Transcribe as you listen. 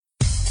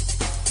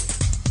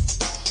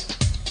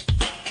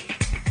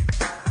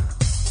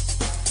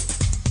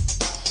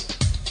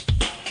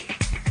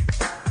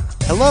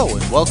Hello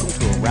and welcome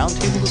to a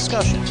roundtable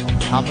discussion on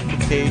the Comic Book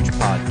Page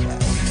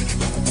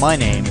podcast. My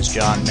name is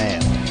John Mayo.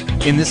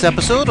 In this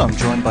episode, I'm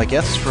joined by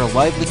guests for a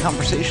lively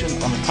conversation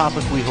on a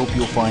topic we hope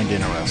you'll find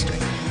interesting.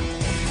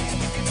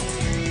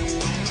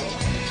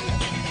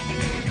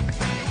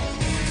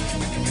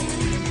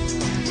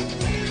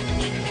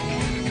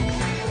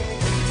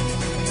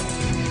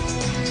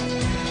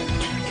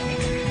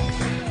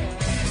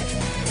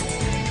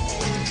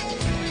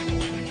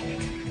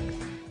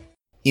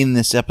 In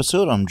this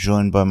episode, I'm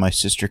joined by my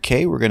sister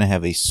Kay. We're going to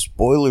have a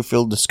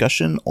spoiler-filled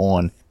discussion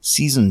on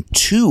Season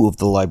 2 of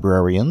The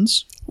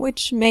Librarians.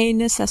 Which may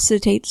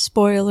necessitate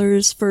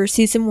spoilers for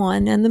Season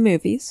 1 and the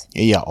movies.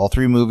 Yeah, all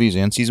 3 movies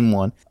and Season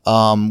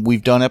 1.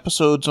 We've done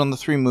episodes on the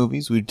 3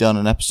 movies. We've done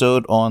an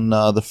episode on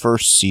the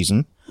first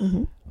season.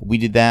 Mm-hmm. We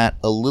did that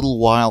a little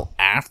while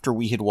after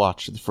we had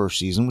watched the first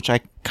season, which I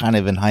kind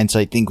of, in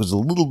hindsight, think was a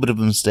little bit of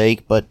a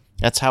mistake, but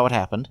that's how it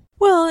happened.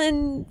 Well,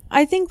 and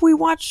I think we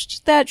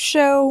watched that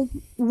show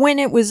when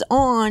it was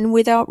on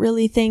without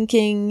really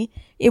thinking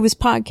it was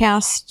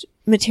podcast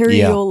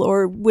material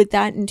or with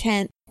that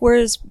intent.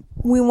 Whereas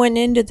we went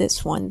into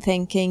this one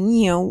thinking,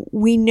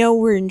 we know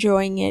we're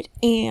enjoying it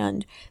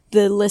and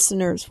the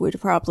listeners would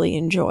probably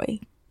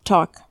enjoy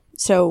talk.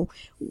 So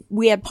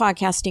we had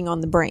podcasting on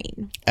the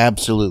brain.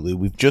 Absolutely.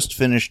 We've just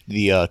finished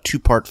the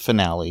 2-part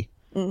finale.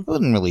 It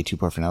wasn't really a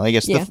 2-part finale. I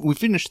guess we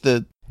finished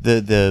the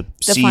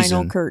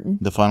season,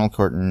 the final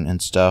curtain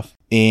and stuff,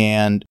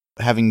 and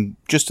having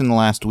just in the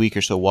last week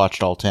or so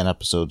watched all 10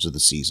 episodes of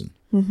the season.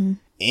 Mm-hmm.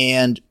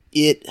 And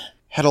it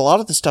had a lot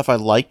of the stuff I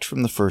liked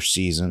from the first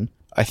season.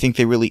 I think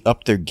they really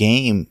upped their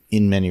game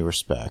in many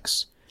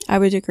respects. I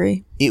would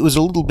agree. It was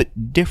a little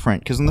bit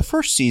different, because in the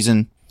first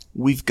season,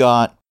 we've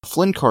got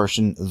Flynn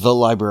Carson, the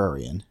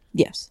librarian.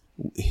 Yes.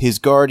 His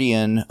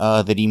guardian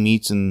that he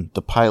meets in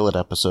the pilot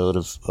episode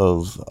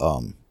of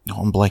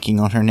I'm blanking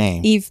on her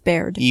name. Eve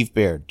Baird,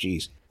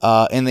 jeez.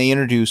 And they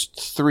introduced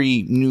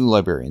 3 new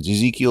librarians.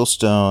 Ezekiel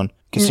Stone,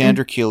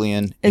 Cassandra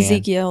Killian,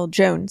 Ezekiel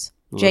Jones.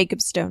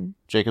 Jacob Stone.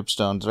 Jacob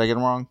Stone. Did I get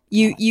him wrong?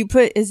 You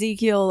put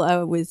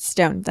Ezekiel with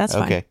Stone. That's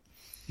fine. Okay.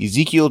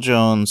 Ezekiel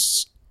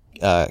Jones,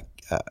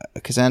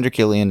 Cassandra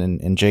Killian,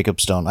 and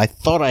Jacob Stone. I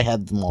thought I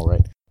had them all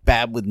right.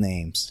 Bad with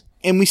names.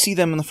 And we see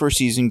them in the first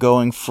season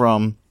going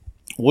from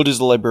what is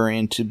the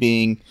librarian to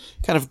being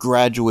kind of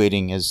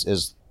graduating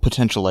as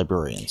potential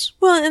librarians.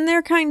 Well, and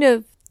they're kind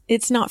of,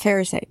 it's not fair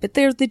to say, but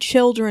they're the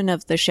children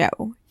of the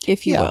show,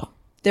 if you will.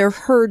 They're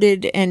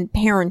herded and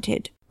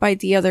parented by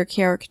the other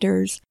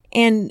characters.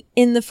 And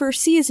in the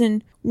first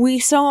season, we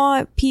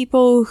saw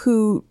people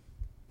who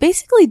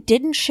basically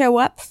didn't show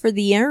up for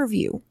the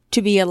interview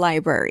to be a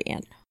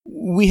librarian.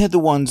 We had the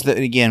ones that,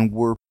 again,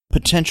 were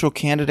potential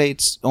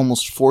candidates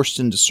almost forced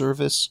into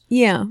service.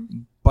 Yeah.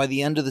 By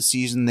the end of the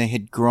season, they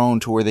had grown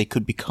to where they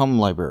could become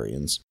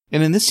librarians.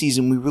 And in this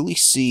season, we really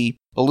see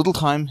a little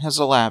time has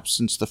elapsed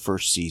since the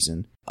first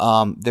season.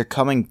 They're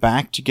coming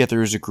back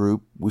together as a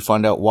group. We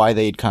find out why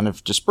they had kind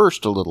of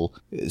dispersed a little,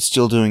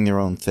 still doing their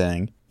own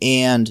thing.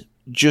 And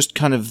just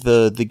kind of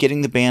the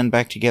getting the band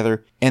back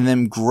together and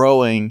them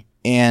growing.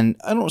 And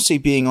I don't say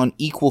being on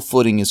equal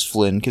footing as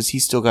Flynn, because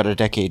he's still got a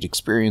decade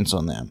experience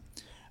on them.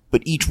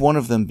 But each one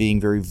of them being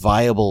very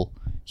viable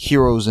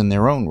heroes in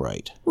their own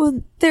right.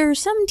 Well, there are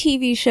some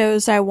TV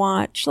shows I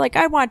watch, like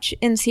I watch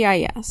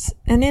NCIS,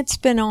 and it's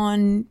been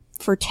on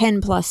for 10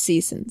 plus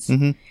seasons.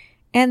 Mm-hmm.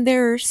 And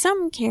there are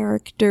some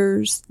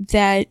characters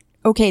that,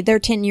 they're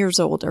 10 years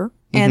older,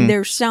 and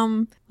there's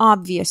some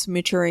obvious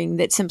maturing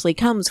that simply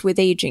comes with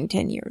aging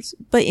 10 years.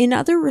 But in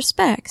other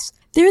respects,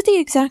 they're the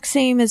exact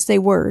same as they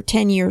were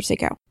 10 years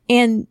ago.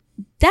 And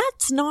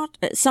that's not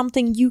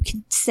something you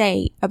can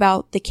say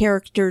about the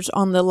characters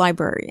on The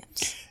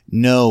Librarians.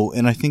 No,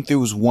 and I think there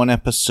was one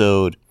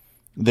episode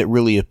that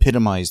really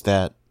epitomized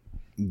that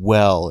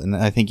well, and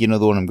I think you know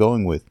the one I'm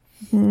going with.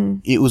 Mm-hmm.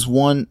 It was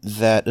one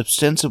that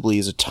ostensibly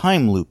is a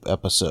time loop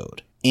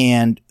episode,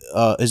 and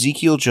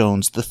Ezekiel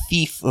Jones, the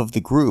thief of the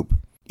group,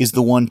 is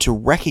the one to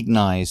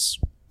recognize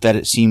that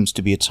it seems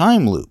to be a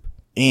time loop,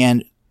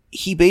 and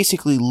he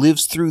basically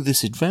lives through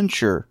this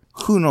adventure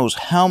who knows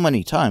how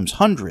many times,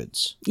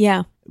 hundreds.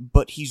 Yeah.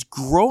 But he's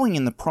growing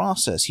in the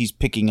process. He's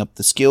picking up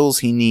the skills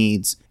he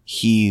needs.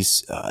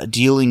 He's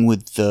dealing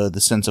with the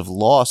sense of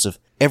loss of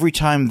every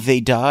time they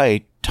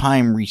die,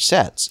 time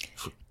resets.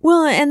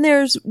 Well, and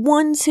there's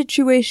one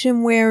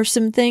situation where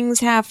some things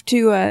have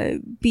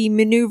to be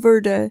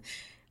maneuvered.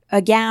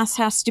 A gas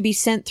has to be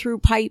sent through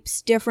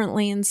pipes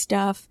differently and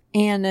stuff.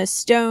 And a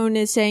Stone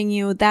is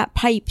saying, that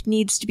pipe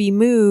needs to be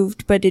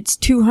moved, but it's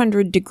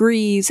 200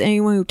 degrees.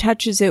 Anyone who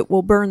touches it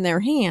will burn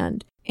their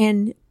hand.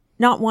 And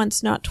not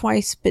once, not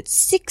twice, but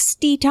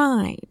 60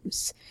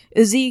 times,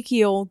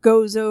 Ezekiel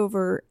goes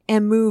over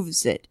and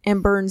moves it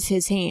and burns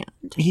his hand.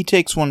 He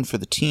takes one for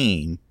the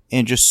team,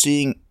 and just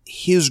seeing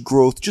his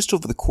growth just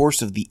over the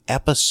course of the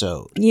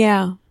episode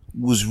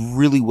was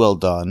really well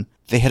done.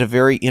 They had a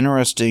very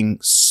interesting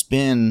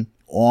spin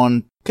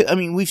on,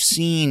 we've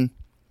seen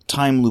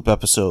time loop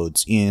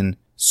episodes in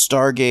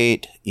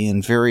Stargate,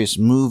 in various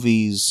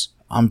movies.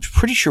 I'm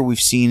pretty sure we've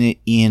seen it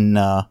in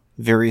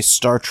various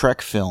Star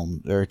Trek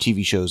film or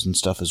TV shows and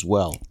stuff as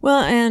well.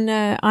 Well,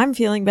 and I'm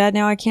feeling bad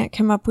now. I can't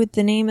come up with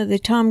the name of the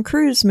Tom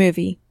Cruise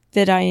movie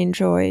that I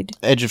enjoyed.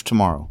 Edge of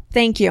Tomorrow.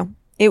 Thank you.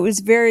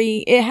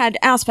 It had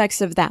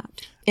aspects of that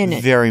in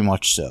it. Very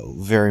much so.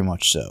 Very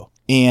much so.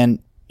 And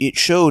it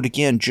showed,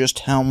 again, just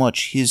how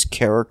much his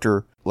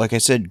character, like I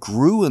said,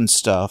 grew and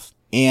stuff.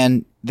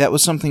 And that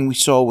was something we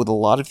saw with a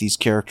lot of these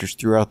characters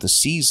throughout the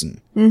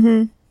season.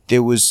 Mm-hmm.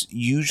 There was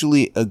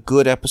usually a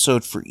good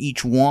episode for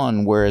each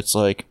one where it's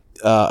like,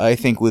 I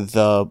think with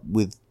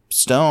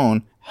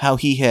Stone, how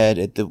he had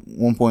at the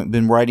one point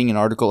been writing an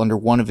article under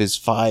one of his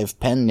 5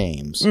 pen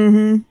names.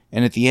 Mm-hmm.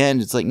 And at the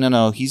end, it's like,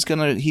 no, he's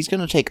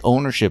gonna take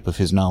ownership of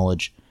his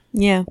knowledge.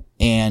 Yeah.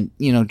 And,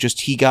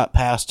 just he got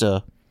past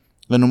an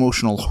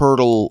emotional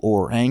hurdle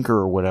or anchor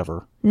or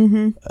whatever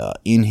in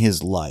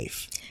his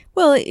life.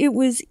 Well, it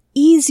was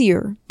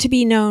easier to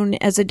be known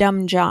as a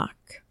dumb jock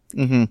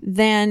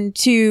than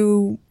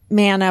to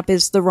man up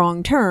is the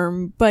wrong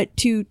term, but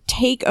to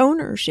take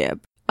ownership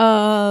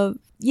of,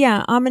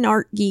 yeah, I'm an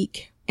art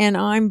geek and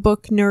I'm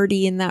book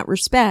nerdy in that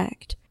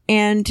respect.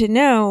 And to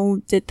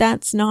know that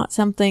that's not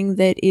something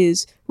that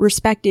is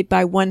respected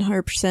by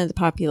 100% of the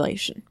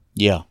population.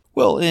 Yeah.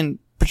 Well, and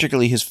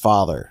particularly his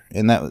father.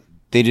 And that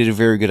they did a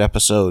very good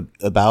episode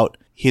about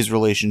his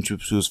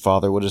relationship to his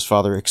father, what his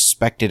father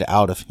expected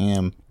out of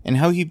him, and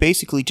how he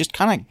basically just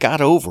kind of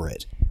got over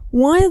it.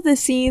 One of the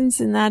scenes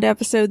in that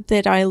episode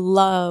that I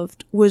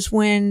loved was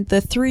when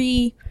the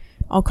 3,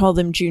 I'll call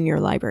them junior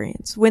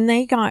librarians, when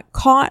they got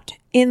caught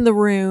in the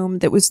room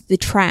that was the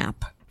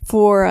trap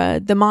for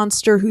the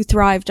monster who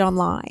thrived on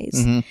lies.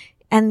 Mm-hmm.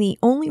 And the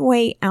only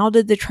way out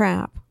of the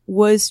trap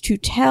was to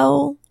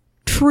tell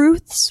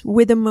truths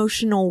with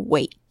emotional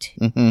weight.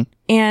 Mm-hmm.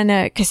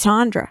 And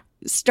Cassandra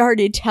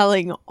started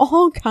telling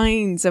all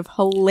kinds of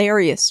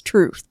hilarious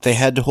truths. They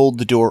had to hold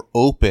the door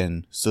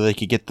open so they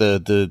could get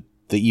the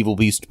evil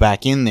beast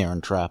back in there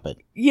and trap it.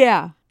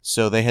 Yeah.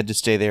 So they had to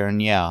stay there,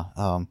 and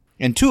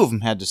and 2 of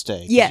them had to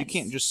stay. Yes. You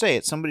can't just say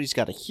it. Somebody's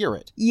got to hear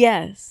it.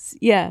 Yes.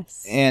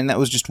 Yes. And that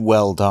was just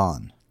well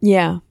done.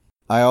 Yeah.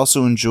 I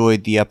also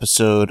enjoyed the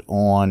episode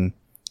on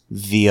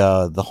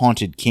the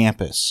haunted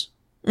campus.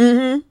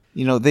 Mm-hmm.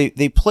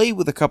 They play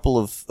with a couple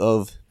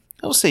of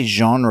I'll say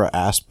genre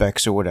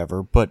aspects or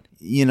whatever, but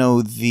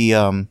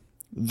the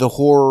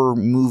horror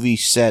movie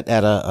set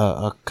at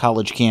a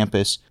college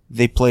campus,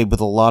 they played with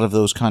a lot of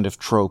those kind of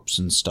tropes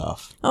and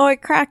stuff. Oh,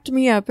 it cracked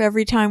me up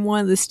every time one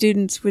of the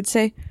students would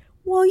say,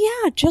 well,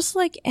 yeah, just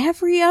like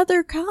every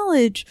other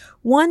college,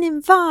 1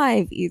 in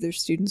 5, either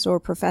students or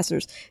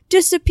professors,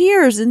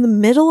 disappears in the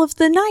middle of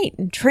the night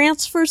and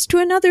transfers to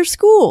another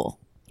school.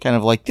 Kind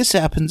of like, this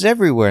happens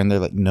everywhere. And they're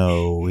like,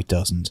 no, it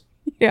doesn't.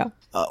 Yeah.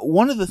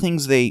 One of the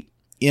things they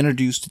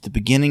introduced at the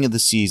beginning of the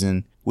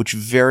season, which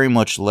very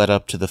much led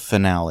up to the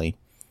finale,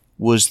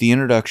 was the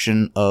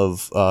introduction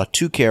of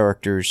 2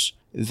 characters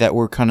that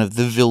were kind of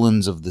the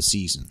villains of the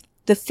season.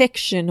 The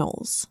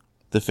fictionals.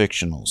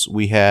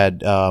 We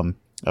had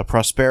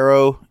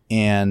Prospero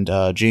and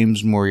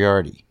James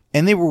Moriarty.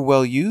 And they were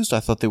well used.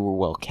 I thought they were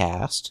well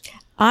cast.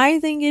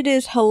 I think it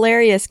is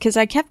hilarious because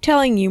I kept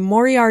telling you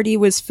Moriarty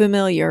was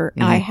familiar.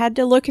 Mm-hmm. I had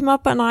to look him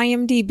up on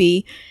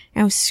IMDb.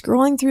 And I was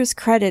scrolling through his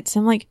credits.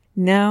 I'm like,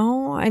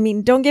 no, I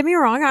mean, don't get me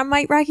wrong. I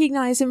might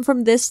recognize him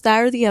from this,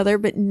 that, or the other,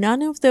 but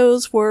none of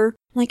those were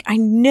like, I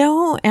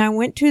know. And I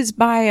went to his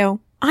bio.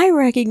 I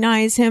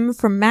recognize him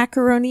from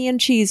macaroni and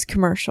cheese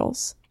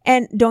commercials.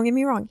 And don't get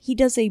me wrong, he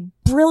does a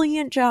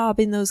brilliant job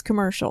in those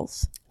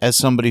commercials. As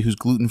somebody who's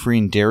gluten-free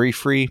and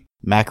dairy-free,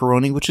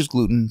 macaroni, which is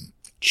gluten,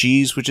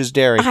 cheese, which is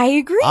dairy. I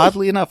agree.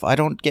 Oddly enough, I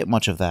don't get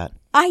much of that.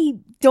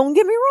 Don't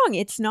get me wrong,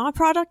 it's not a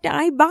product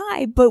I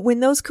buy, but when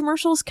those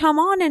commercials come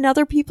on and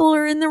other people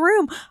are in the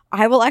room,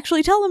 I will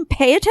actually tell them,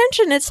 pay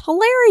attention, it's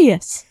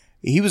hilarious.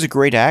 He was a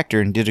great actor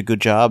and did a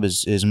good job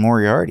as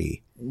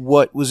Moriarty.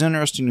 What was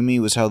interesting to me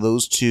was how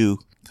those 2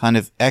 kind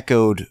of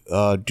echoed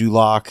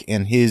Duloc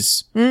and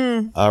his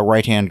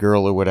right-hand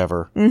girl or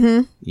whatever,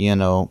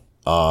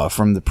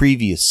 from the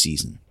previous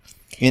season.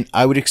 And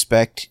I would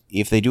expect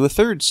if they do a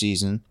 3rd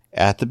season,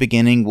 at the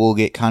beginning we'll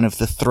get kind of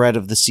the thread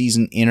of the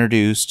season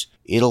introduced.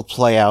 It'll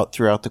play out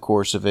throughout the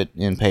course of it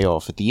and pay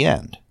off at the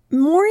end.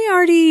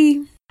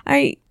 Moriarty,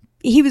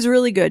 he was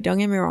really good, don't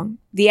get me wrong.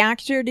 The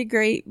actor did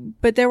great,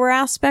 but there were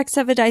aspects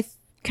of it I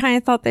kind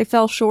of thought they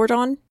fell short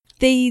on.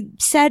 They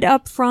said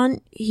up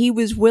front he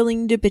was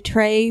willing to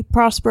betray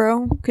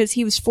Prospero because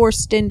he was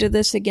forced into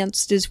this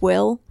against his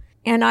will.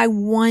 And I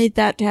wanted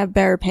that to have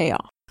better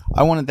payoff.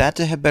 I wanted that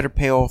to have better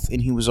payoff,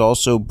 and he was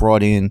also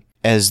brought in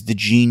as the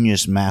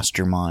genius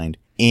mastermind.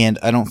 And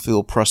I don't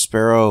feel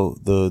Prospero,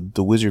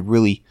 the wizard,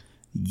 really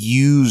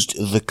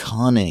used the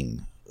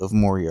cunning of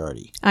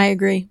Moriarty. I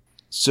agree.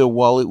 So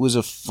while it was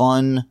a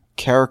fun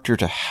character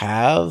to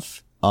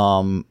have,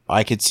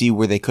 I could see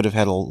where they could have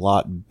had a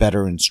lot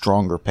better and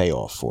stronger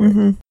payoff for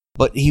it.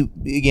 But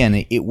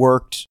it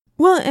worked.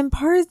 Well, and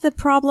part of the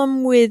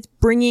problem with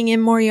bringing in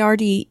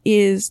Moriarty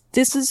is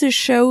this is a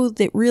show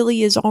that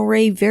really is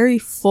already very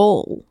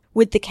full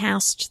with the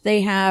cast they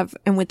have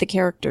and with the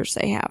characters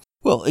they have.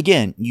 Well,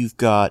 again, you've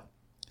got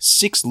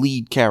 6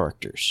 lead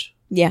characters.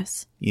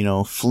 Yes. You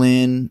know,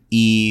 Flynn,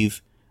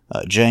 Eve,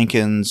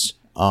 Jenkins,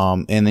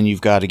 and then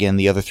you've got, again,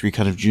 the other 3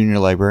 kind of junior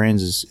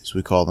librarians, as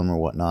we call them or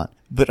whatnot.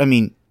 But, I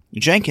mean,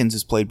 Jenkins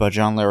is played by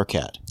John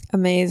Larroquette.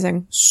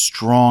 Amazing.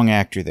 Strong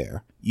actor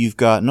there. You've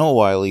got Noah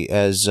Wiley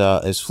as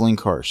Flynn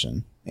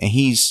Carson, and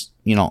he's,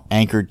 you know,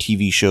 anchored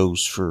TV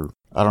shows for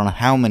I don't know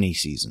how many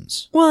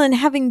seasons. Well, and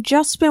having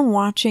just been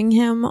watching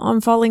him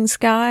on Falling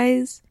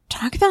Skies,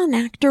 talk about an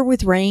actor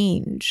with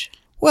range.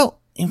 Well,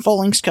 in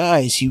Falling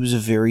Skies, he was a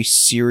very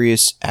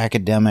serious,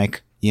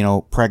 academic, you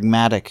know,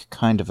 pragmatic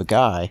kind of a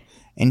guy.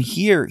 And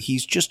here,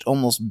 he's just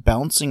almost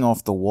bouncing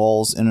off the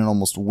walls in an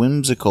almost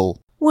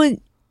whimsical... Well,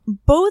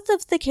 both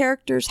of the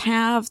characters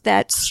have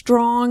that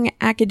strong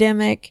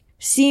academic,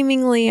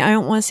 seemingly, I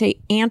don't want to say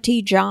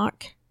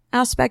anti-jock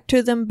aspect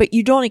to them, but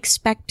you don't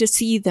expect to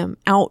see them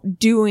out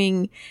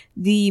doing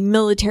the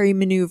military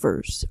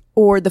maneuvers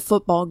or the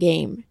football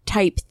game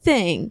type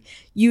thing.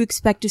 You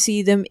expect to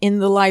see them in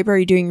the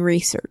library doing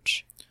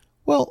research.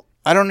 Well,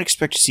 I don't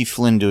expect to see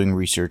Flynn doing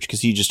research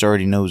because he just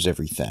already knows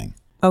everything.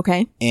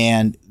 Okay.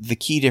 And the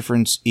key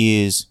difference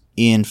is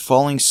in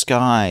Falling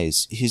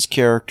Skies, his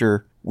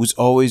character was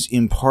always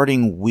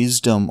imparting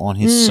wisdom on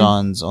his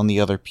sons, on the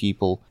other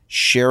people,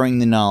 sharing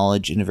the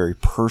knowledge in a very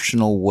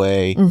personal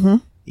way. Mm-hmm.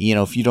 You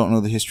know, if you don't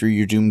know the history,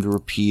 you're doomed to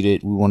repeat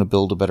it. We want to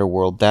build a better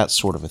world, that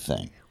sort of a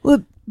thing.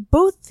 Well,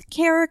 both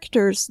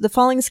characters, the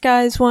Falling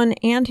Skies one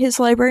and his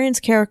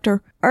librarian's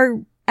character, are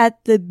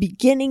at the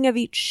beginning of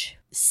each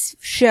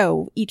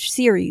show, each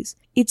series.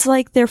 It's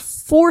like they're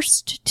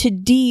forced to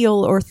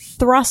deal or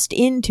thrust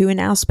into an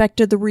aspect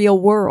of the real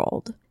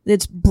world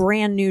that's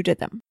brand new to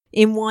them.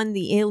 In one,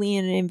 the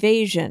alien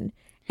invasion,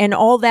 and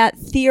all that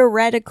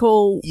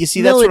theoretical You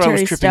see, that's what I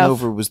was tripping stuff.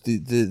 over, was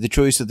the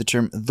choice of the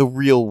term, the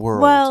real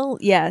world. Well,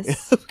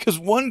 yes. Because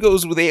one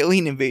goes with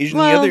alien invasion,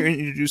 the other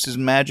introduces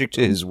magic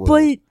to his world.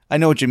 But I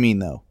know what you mean,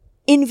 though.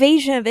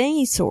 Invasion of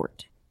any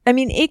sort. I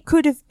mean, it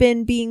could have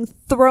been being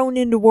thrown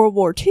into World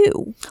War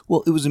II.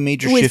 Well, it was a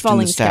major shift in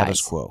the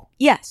status quo.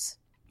 Yes,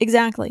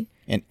 exactly.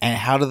 And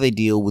how do they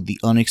deal with the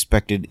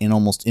unexpected and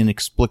almost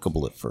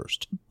inexplicable at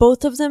first?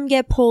 Both of them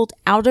get pulled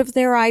out of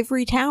their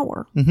ivory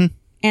tower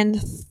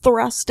and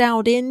thrust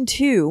out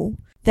into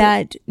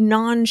that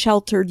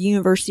non-sheltered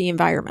university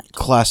environment.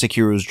 Classic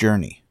hero's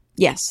journey.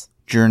 Yes.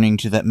 Journeying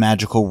to that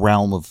magical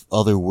realm of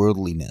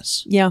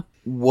otherworldliness. Yeah.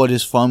 What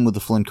is fun with the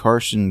Flynn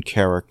Carson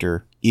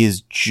character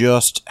is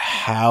just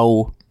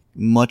how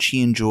much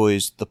he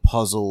enjoys the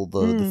puzzle,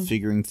 the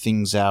figuring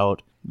things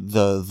out,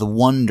 the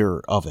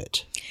wonder of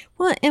it.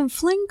 Well, and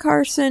Flynn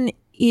Carson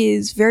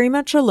is very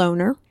much a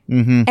loner.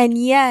 Mm-hmm. And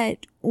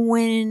yet,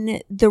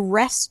 when the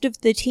rest of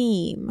the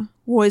team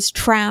was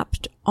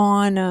trapped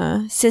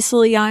on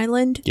Sicily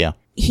Island,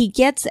 he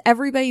gets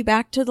everybody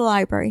back to the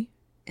library,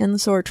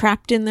 and so are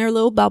trapped in their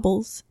little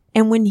bubbles.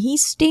 And when he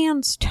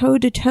stands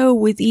toe-to-toe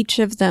with each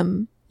of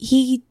them,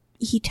 he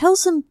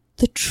tells them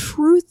the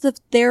truth of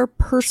their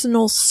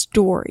personal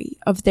story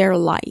of their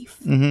life.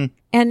 Mm-hmm.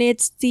 And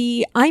it's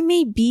I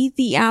may be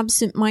the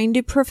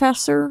absent-minded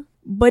professor,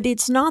 but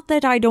it's not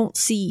that I don't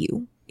see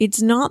you.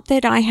 It's not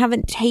that I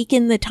haven't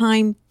taken the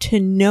time to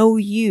know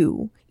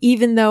you,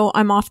 even though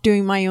I'm off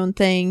doing my own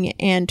thing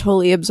and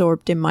totally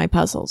absorbed in my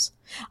puzzles.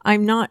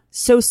 I'm not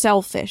so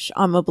selfish,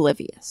 I'm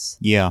oblivious.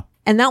 Yeah.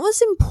 And that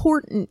was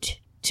important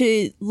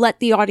to let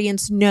the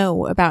audience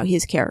know about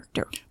his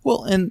character.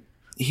 Well, and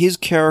his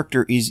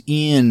character is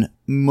in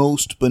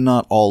most but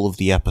not all of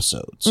the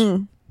episodes.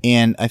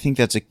 And I think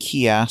that's a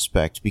key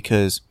aspect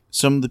because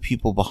some of the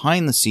people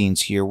behind the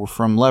scenes here were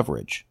from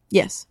Leverage.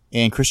 Yes.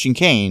 And Christian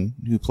Kane,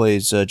 who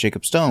plays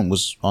Jacob Stone,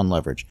 was on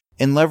Leverage.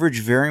 And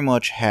Leverage very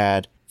much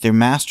had their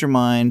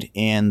mastermind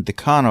and the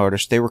con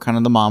artist. They were kind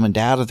of the mom and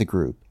dad of the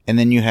group. And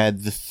then you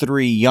had the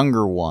 3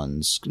 younger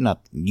ones,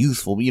 not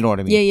youthful, but you know what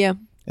I mean? Yeah.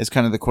 As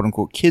kind of the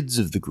quote-unquote kids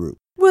of the group.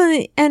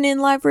 Well, and in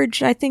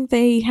Leverage, I think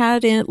they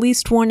had at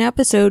least one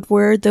episode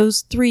where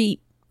those 3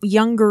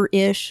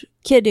 younger-ish,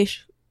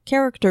 kiddish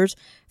characters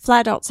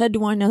flat out said to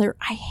one another,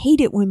 I hate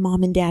it when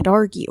mom and dad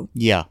argue.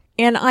 Yeah.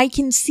 And I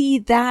can see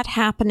that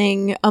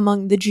happening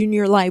among the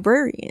junior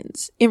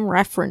librarians in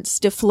reference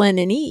to Flynn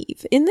and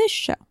Eve in this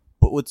show.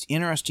 But what's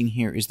interesting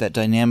here is that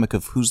dynamic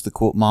of who's the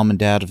quote mom and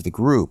dad of the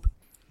group.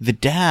 The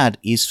dad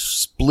is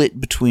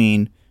split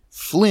between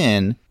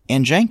Flynn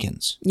and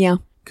Jenkins. Yeah.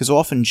 Because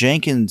often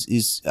Jenkins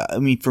is,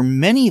 for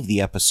many of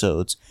the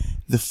episodes,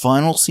 the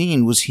final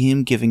scene was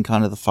him giving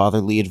kind of the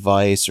fatherly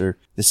advice or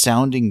the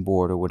sounding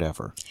board or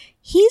whatever.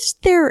 He's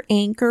their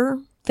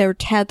anchor, their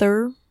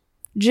tether.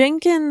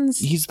 Jenkins...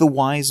 He's the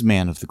wise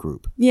man of the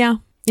group. Yeah.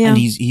 And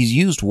he's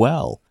used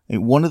well.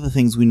 And one of the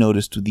things we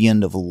noticed at the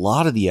end of a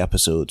lot of the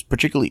episodes,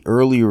 particularly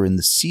earlier in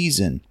the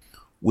season,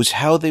 was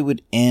how they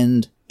would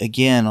end,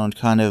 again, on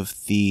kind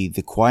of the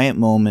quiet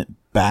moment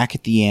back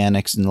at the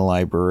annex in the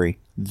library.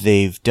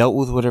 They've dealt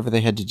with whatever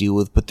they had to deal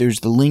with, but there's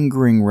the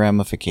lingering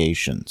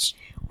ramifications.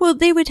 Well,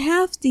 they would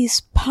have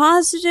these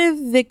positive,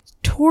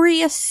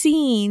 victorious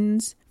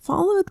scenes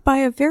followed by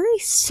a very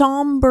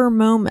somber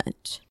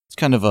moment. It's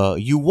kind of a,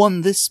 you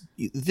won this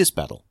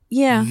battle.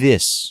 Yeah.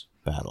 This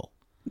battle.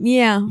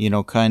 Yeah. You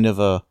know, kind of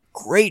a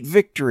great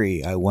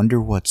victory. I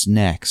wonder what's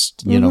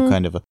next. You know,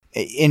 kind of a,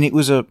 and it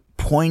was a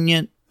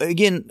poignant,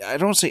 again, I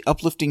don't want to say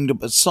uplifting,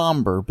 but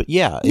somber, but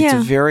it's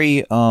a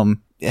very,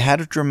 it had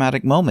a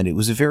dramatic moment. It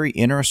was a very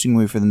interesting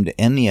way for them to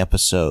end the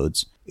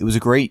episodes. It was a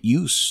great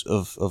use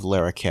of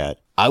Larroquette.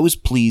 I was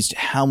pleased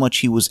how much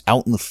he was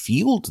out in the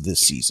field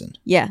this season.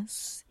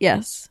 Yes.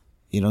 Yes.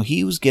 You know,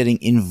 he was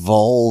getting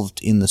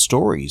involved in the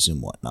stories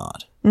and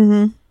whatnot.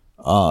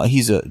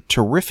 He's a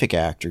terrific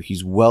actor.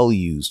 He's well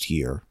used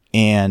here.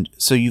 And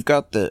so you've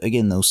got,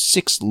 those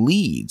 6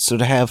 leads. So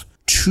to have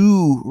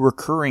 2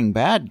 recurring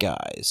bad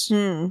guys,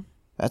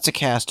 that's a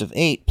cast of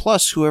 8,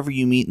 plus whoever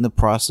you meet in the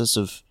process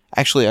of...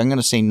 Actually, I'm going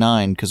to say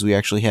 9, because we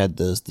actually had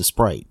the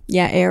Sprite.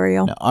 Yeah,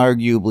 Ariel. Now,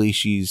 arguably,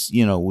 she's,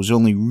 was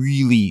only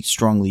really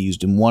strongly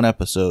used in 1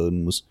 episode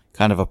and was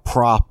kind of a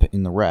prop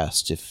in the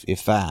rest,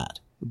 if that.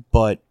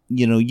 But,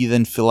 you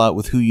then fill out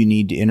with who you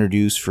need to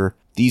introduce for,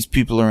 these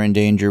people are in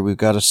danger, we've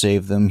got to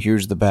save them,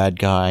 here's the bad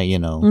guy,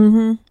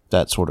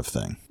 that sort of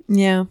thing.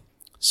 Yeah.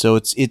 So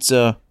it's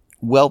a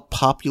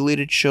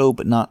well-populated show,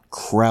 but not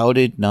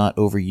crowded, not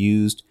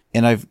overused.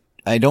 And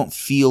I don't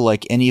feel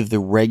like any of the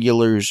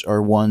regulars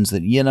are ones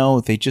that,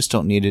 if they just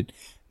don't need it,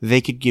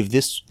 they could give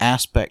this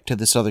aspect to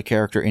this other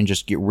character and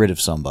just get rid of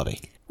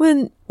somebody.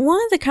 When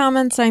one of the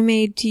comments I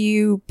made to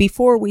you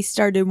before we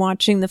started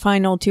watching the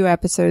final 2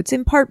 episodes,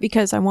 in part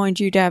because I wanted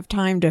you to have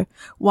time to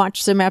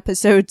watch some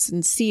episodes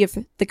and see if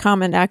the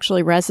comment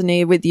actually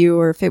resonated with you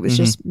or if it was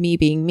just me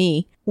being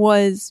me,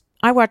 was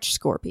I watched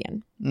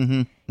Scorpion.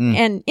 And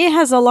it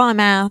has a lot of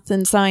math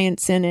and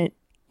science in it.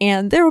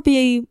 And there will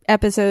be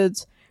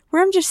episodes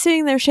where I'm just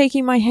sitting there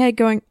shaking my head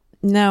going,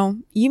 no,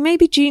 you may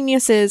be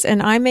geniuses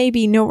and I may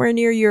be nowhere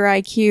near your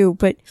IQ,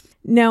 but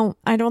no,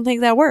 I don't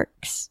think that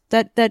works.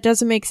 That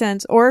doesn't make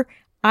sense. Or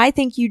I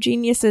think you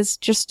geniuses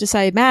just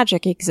decide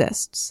magic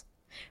exists.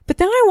 But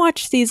then I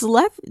watch these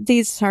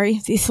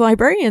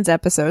Librarians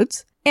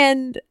episodes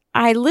and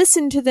I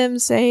listen to them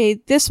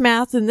say this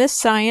math and this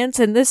science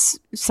and this,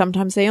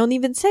 sometimes they don't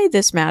even say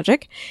this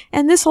magic,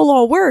 and this will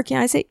all work.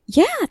 And I say,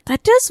 yeah,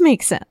 that does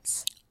make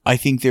sense. I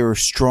think there are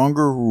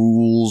stronger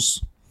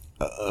rules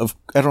of,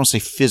 I don't want to say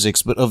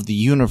physics, but of the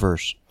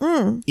universe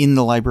in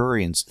the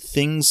Librarians.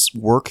 Things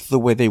work the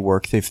way they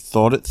work. They've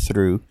thought it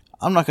through.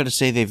 I'm not going to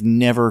say they've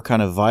never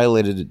kind of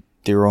violated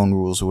their own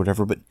rules or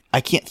whatever, but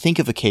I can't think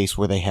of a case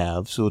where they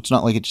have, so it's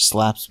not like it just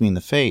slaps me in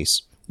the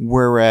face.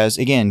 Whereas,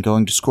 again,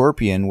 going to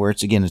Scorpion, where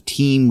it's, again, a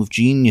team of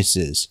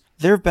geniuses,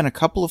 there have been a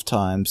couple of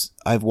times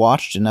I've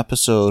watched an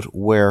episode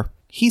where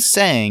he's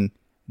saying,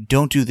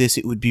 don't do this,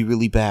 it would be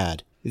really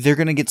bad. They're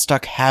going to get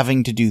stuck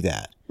having to do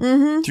that.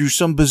 Through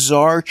some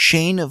bizarre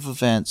chain of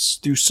events,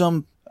 through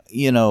some,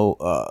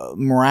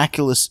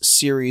 miraculous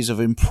series of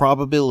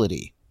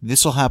improbability.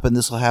 This will happen,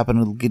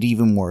 it'll get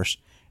even worse.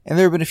 And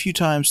there have been a few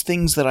times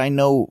things that I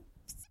know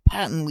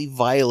patently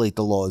violate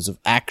the laws of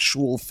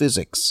actual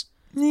physics.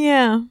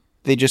 Yeah.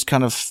 They just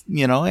kind of,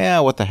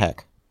 what the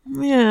heck.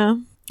 Yeah.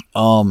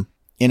 And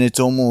it's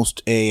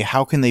almost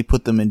how can they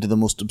put them into the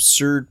most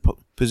absurd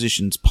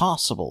positions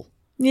possible?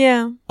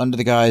 Yeah. Under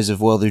the guise of,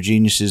 well, they're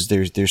geniuses,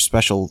 they're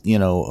special,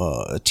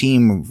 a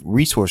team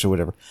resource or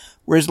whatever.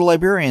 Whereas the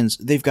Librarians,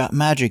 they've got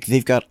magic,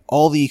 they've got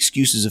all the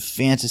excuses of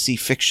fantasy,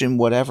 fiction,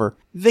 whatever.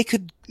 They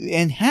could,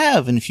 and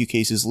have in a few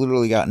cases,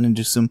 literally gotten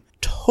into some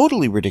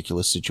totally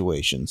ridiculous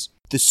situations.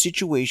 The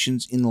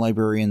situations in the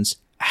Librarians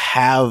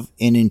have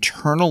an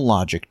internal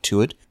logic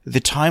to it. The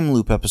time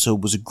loop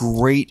episode was a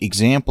great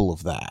example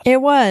of that.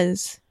 It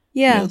was.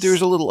 Yes.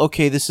 There's a little,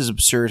 okay, this is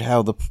absurd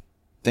how the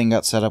thing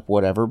got set up,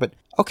 whatever, but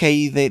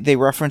okay, they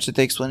reference it,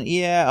 they explain it,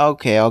 yeah,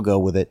 okay, I'll go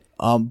with it.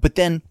 But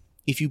then,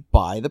 if you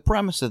buy the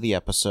premise of the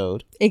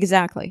episode...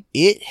 Exactly.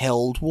 It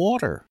held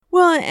water.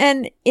 Well,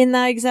 and in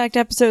that exact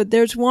episode,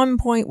 there's one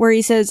point where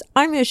he says,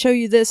 I'm going to show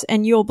you this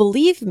and you'll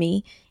believe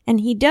me, and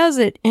he does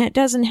it, and it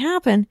doesn't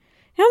happen.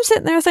 And I'm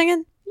sitting there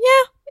thinking,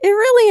 yeah, it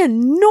really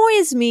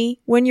annoys me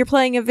when you're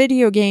playing a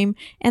video game,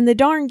 and the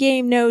darn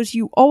game knows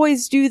you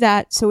always do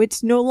that, so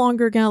it's no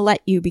longer going to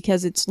let you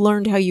because it's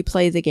learned how you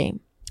play the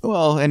game.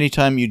 Well,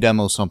 anytime you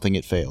demo something,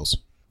 it fails.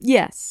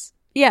 Yes.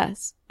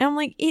 Yes. And I'm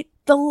like,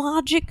 the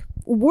logic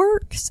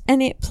works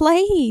and it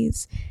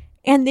plays.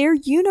 And their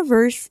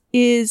universe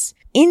is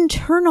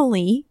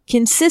internally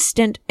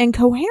consistent and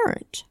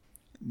coherent.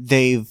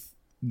 They've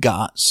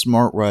got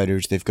smart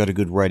writers. They've got a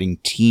good writing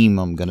team,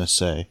 I'm going to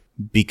say.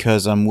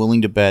 Because I'm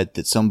willing to bet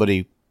that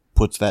somebody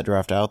puts that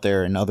draft out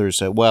there and others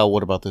say, well,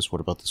 what about this? What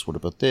about this? What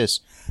about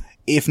this?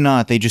 If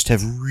not, they just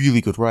have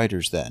really good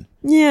writers then.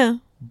 Yeah.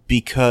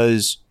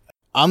 Because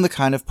I'm the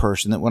kind of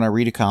person that when I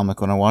read a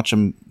comic, when I watch a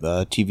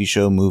TV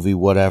show, movie,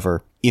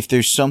 whatever, if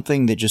there's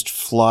something that just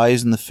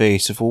flies in the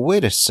face of, well,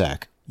 wait a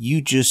sec,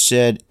 you just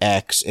said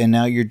X and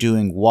now you're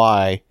doing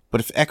Y, but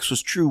if X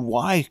was true,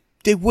 Y,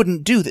 they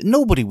wouldn't do that.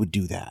 Nobody would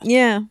do that.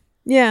 Yeah.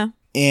 Yeah.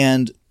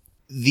 And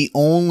the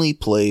only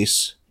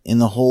place in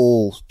the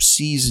whole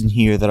season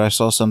here that I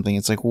saw something,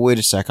 it's like, well, wait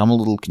a sec, I'm a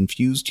little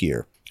confused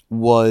here,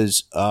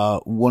 was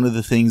one of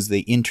the things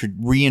they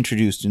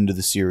reintroduced into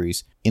the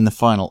series in the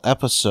final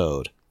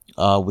episode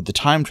with the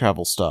time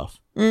travel stuff.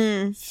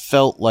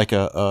 Felt like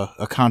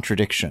a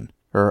contradiction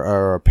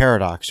or a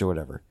paradox or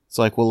whatever. It's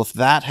like, well, if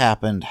that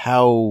happened,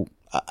 how...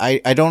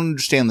 I don't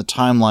understand the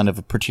timeline of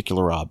a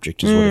particular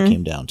object is what it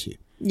came down to.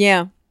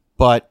 Yeah.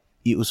 But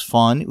it was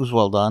fun. It was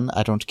well done.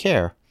 I don't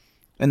care.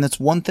 And that's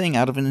one thing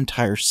out of an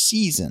entire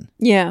season.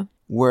 Yeah.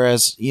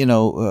 Whereas,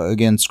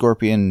 again,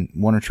 Scorpion,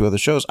 one or two other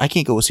shows, I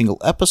can't go a single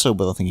episode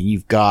without thinking,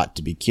 you've got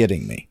to be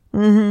kidding me.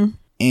 Mm-hmm.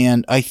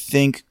 And I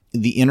think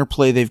the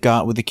interplay they've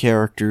got with the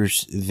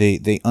characters,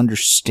 they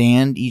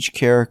understand each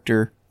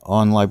character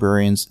on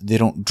Librarians. They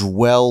don't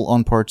dwell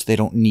on parts they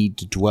don't need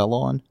to dwell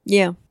on.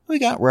 Yeah. We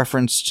got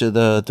reference to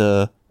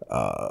the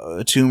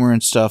tumor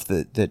and stuff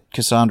that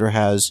Cassandra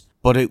has,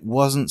 but it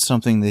wasn't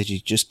something that you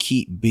just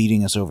keep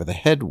beating us over the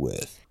head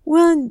with.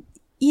 Well,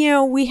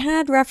 we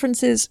had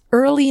references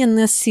early in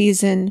this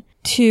season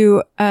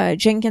to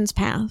Jenkins'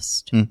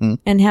 past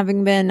and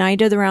having been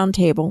Knight of the Round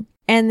Table.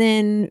 And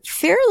then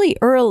fairly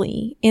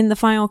early in the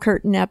final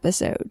curtain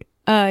episode,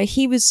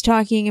 he was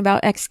talking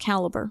about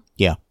Excalibur.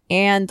 Yeah.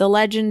 And the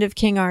legend of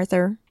King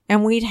Arthur.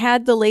 And we'd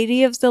had the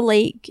Lady of the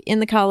Lake in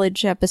the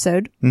college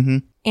episode. Mm-hmm.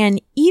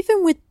 And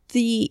even with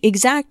the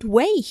exact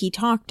way he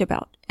talked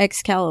about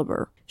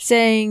Excalibur,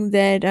 saying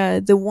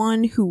that the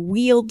one who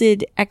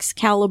wielded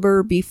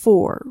Excalibur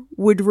before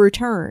would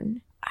return,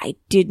 I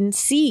didn't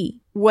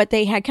see what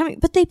they had coming.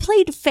 But they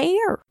played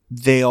fair.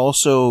 They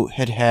also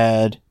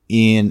had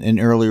in an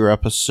earlier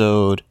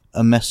episode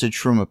a message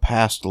from a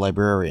past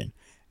librarian.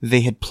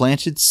 They had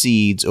planted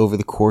seeds over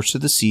the course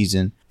of the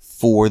season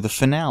for the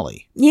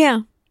finale.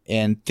 Yeah.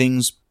 And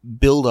things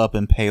build up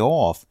and pay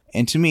off.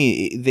 And to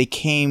me, they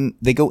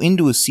go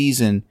into a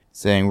season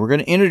saying, we're going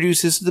to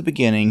introduce this at the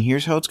beginning,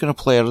 here's how it's going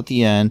to play out at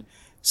the end,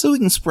 so we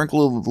can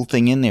sprinkle a little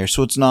thing in there.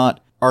 So it's not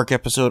arc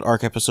episode, filler,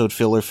 arc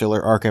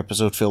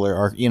episode, filler,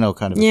 arc,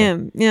 kind of a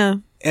thing. Yeah.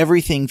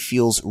 Everything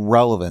feels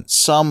relevant.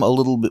 Some a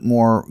little bit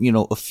more,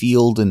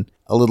 afield and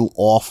a little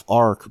off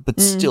arc, but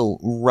still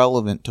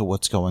relevant to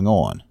what's going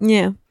on.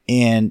 Yeah.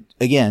 And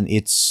again,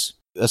 it's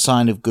a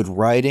sign of good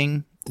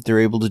writing that they're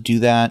able to do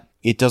that.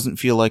 It doesn't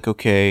feel like,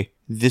 okay,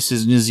 this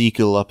is an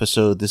Ezekiel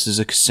episode, this is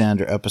a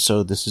Cassandra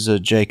episode, this is a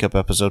Jacob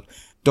episode.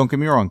 Don't get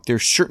me wrong,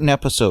 there's certain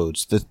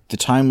episodes, the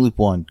time loop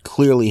one,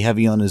 clearly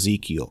heavy on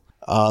Ezekiel.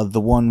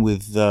 The one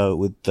with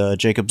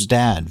Jacob's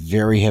dad,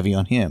 very heavy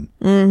on him.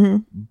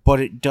 Mm-hmm. But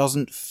it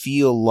doesn't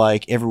feel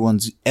like everyone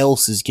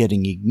else is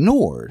getting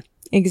ignored.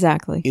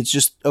 Exactly. It's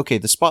just, okay,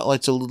 the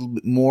spotlight's a little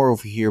bit more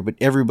over here, but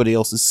everybody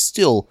else is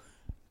still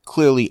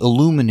clearly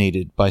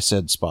illuminated by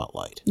said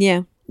spotlight.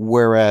 Yeah.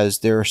 Whereas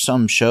there are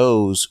some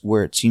shows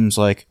where it seems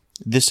like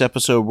this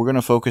episode we're going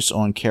to focus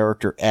on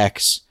character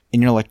X,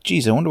 and you're like,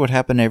 geez, I wonder what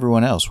happened to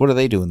everyone else. What are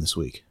they doing this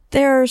week?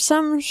 There are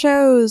some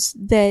shows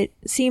that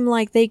seem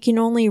like they can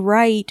only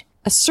write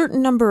a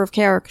certain number of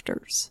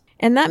characters.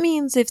 And that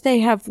means if they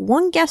have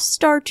one guest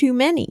star too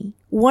many,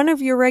 one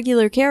of your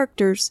regular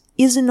characters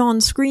isn't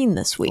on screen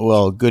this week.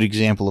 Well, a good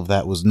example of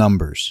that was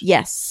Numbers.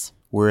 Yes.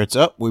 Where it's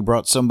up, we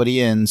brought somebody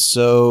in,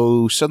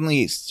 so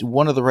suddenly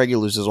one of the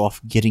regulars is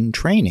off getting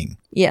training.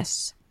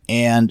 Yes.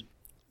 And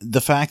the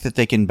fact that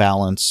they can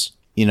balance,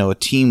 a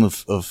team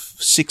of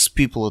 6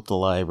 people at the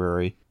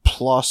library,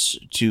 plus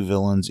 2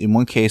 villains. In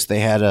one case, they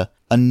had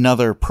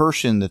another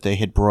person that they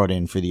had brought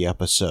in for the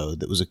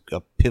episode that was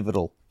a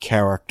pivotal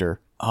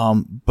character.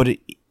 But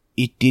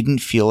it didn't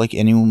feel like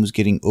anyone was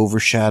getting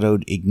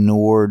overshadowed,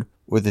 ignored,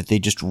 or that they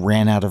just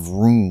ran out of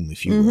room,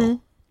 if you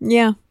will.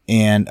 Yeah.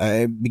 And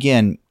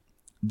again,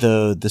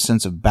 the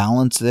sense of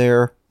balance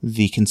there,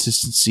 the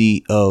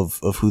consistency of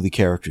who the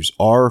characters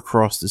are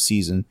across the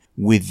season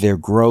with their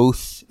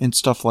growth and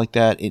stuff like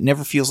that. It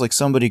never feels like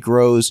somebody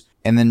grows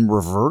and then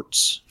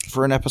reverts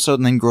for an episode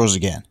and then grows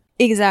again.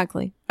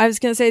 Exactly. I was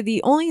going to say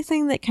the only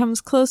thing that comes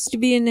close to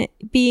being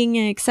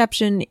an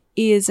exception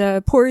is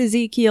poor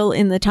Ezekiel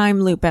in the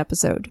time loop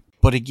episode.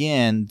 But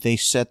again, they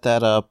set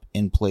that up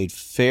and played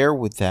fair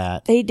with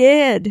that. They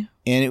did.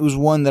 And it was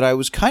one that I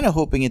was kind of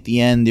hoping at the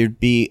end there'd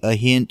be a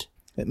hint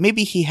that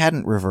maybe he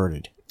hadn't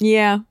reverted.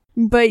 Yeah.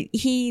 But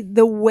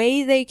the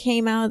way they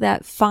came out of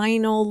that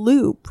final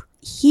loop,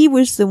 he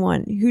was the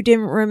one who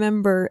didn't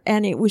remember.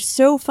 And it was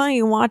so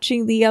funny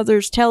watching the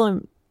others tell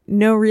him,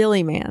 no,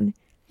 really, man.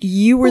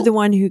 You were the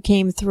one who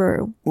came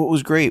through. What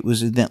was great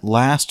was in that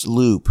last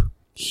loop,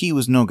 he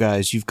was, no,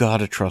 guys, you've got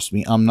to trust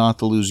me. I'm not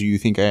the loser you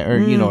think I am. Or,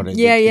 you know what I mean?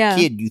 Yeah,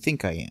 the kid you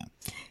think I am.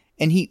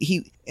 And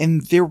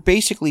and they're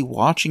basically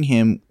watching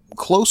him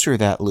closer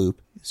that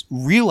loop,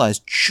 realize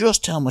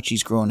just how much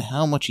he's grown,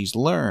 how much he's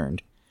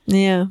learned.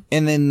 Yeah.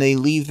 And then they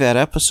leave that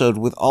episode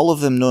with all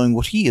of them knowing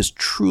what he is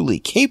truly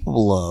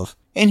capable of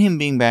and him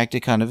being back to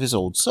kind of his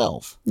old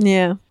self.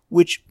 Yeah.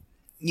 Which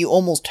you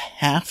almost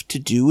have to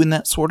do in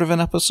that sort of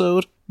an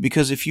episode,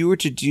 because if you were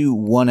to do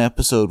one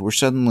episode where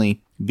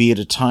suddenly, be it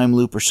a time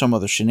loop or some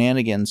other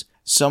shenanigans,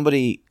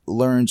 somebody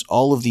learns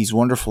all of these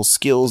wonderful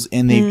skills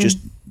and they've just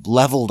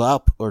leveled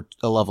up or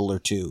a level or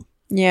two.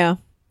 Yeah.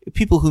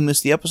 people who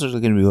miss the episodes are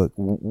going to be like,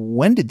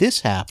 when did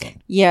this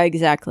happen? Yeah,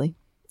 exactly.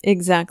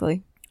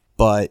 Exactly.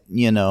 But,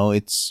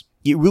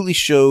 it really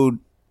showed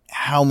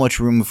how much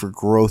room for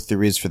growth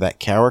there is for that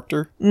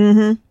character.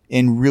 Mm-hmm.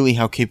 And really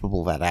how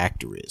capable that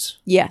actor is.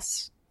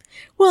 Yes.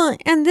 Well,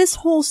 and this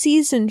whole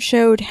season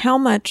showed how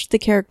much the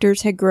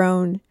characters had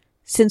grown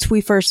since we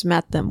first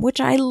met them,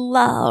 which I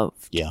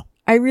loved. Yeah.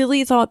 I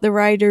really thought the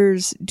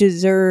writers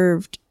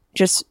deserved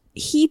just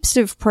heaps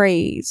of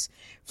praise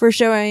for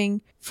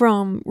showing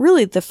from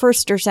really the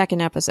first or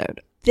second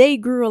episode. They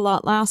grew a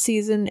lot last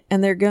season,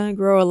 and they're going to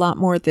grow a lot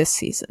more this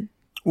season.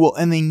 Well,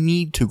 and they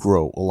need to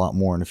grow a lot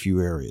more in a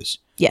few areas.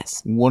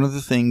 Yes. One of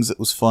the things that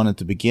was fun at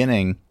the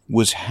beginning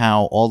was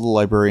how all the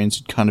librarians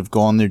had kind of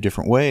gone their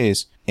different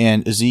ways,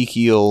 and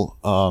Ezekiel,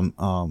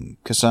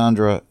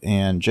 Cassandra,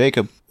 and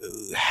Jacob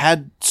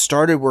had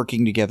started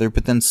working together,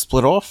 but then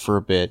split off for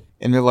a bit.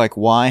 And they're like,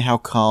 why? How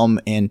come?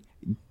 And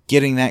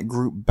getting that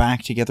group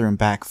back together and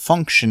back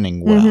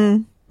functioning well.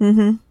 Mm-hmm.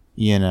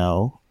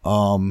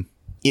 Mm-hmm.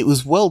 It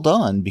was well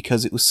done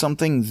because it was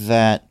something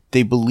that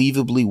they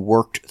believably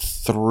worked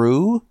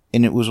through,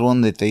 and it was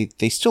one that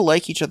they still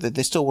like each other,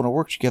 they still want to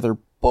work together,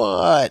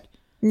 but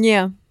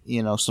yeah,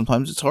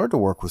 sometimes it's hard to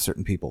work with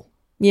certain people.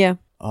 Yeah.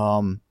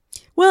 Well,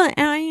 and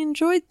I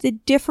enjoyed the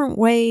different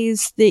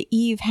ways that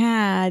Eve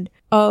had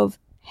of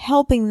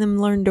helping them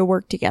learn to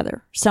work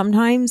together.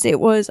 Sometimes it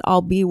was,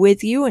 I'll be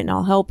with you and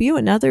I'll help you,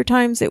 and other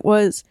times it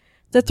was,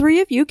 the three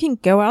of you can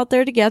go out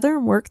there together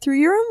and work through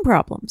your own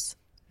problems.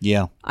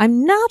 Yeah.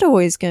 I'm not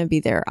always going to be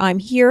there. I'm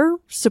here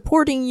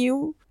supporting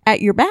you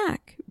at your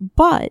back,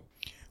 but...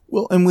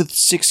 Well, and with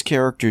 6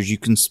 characters, you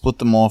can split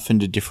them off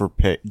into different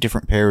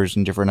pairs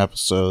in different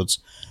episodes,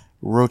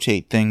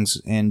 rotate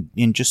things, and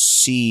just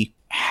see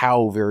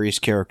how various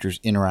characters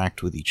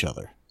interact with each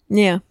other.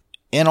 Yeah.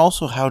 And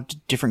also how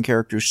different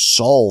characters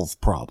solve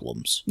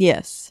problems.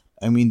 Yes.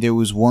 I mean, there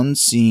was one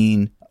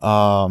scene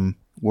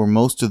where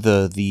most of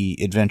the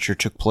adventure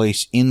took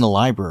place in the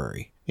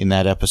library in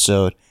that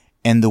episode,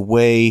 and the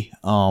way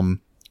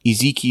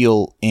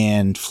Ezekiel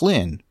and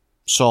Flynn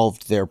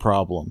solved their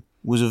problem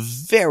was a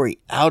very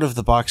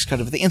out-of-the-box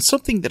kind of thing, and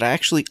something that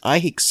I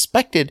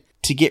expected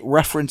to get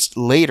referenced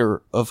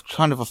later of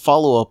kind of a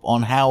follow-up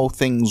on how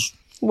things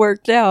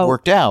worked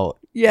out.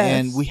 Yes.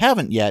 And we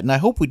haven't yet, and I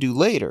hope we do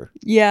later.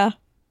 Yeah.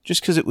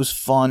 Just because it was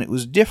fun, it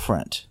was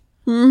different.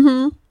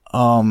 Mm-hmm.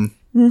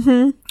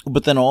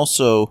 But then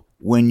also,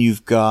 when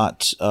you've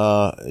got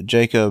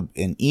Jacob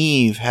and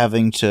Eve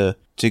having to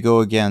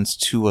go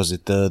against, who was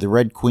it, the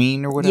Red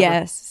Queen or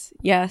whatever?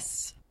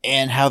 Yes.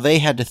 And how they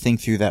had to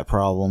think through that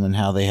problem and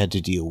how they had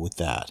to deal with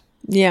that.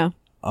 Yeah.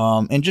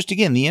 And just,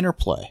 again, the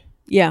interplay.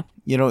 Yeah.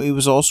 It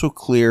was also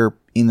clear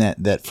in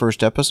that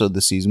first episode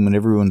this season when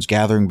everyone's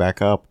gathering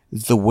back up,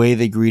 the way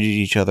they greeted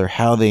each other,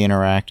 how they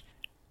interact.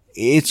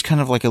 It's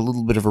kind of like a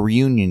little bit of a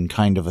reunion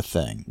kind of a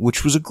thing,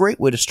 which was a great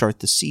way to start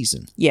the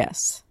season.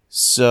 Yes.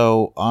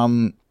 So,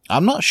 I'm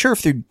not sure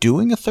if they're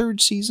doing a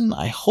third season.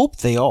 I hope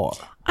they are.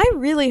 I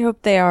really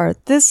hope they are.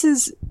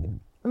 It's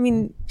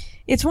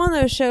one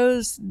of those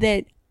shows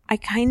that I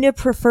kind of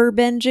prefer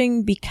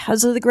binging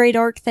because of the great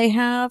arc they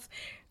have,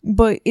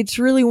 but it's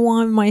really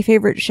one of my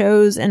favorite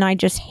shows, and I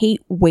just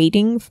hate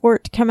waiting for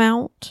it to come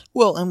out.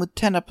 Well, and with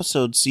 10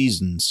 episode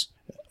seasons,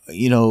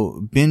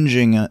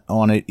 binging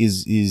on it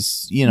is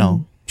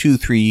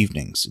 2-3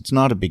 evenings. It's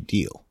not a big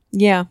deal.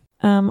 Yeah.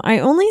 I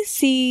only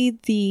see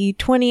the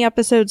 20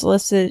 episodes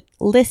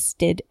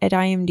listed at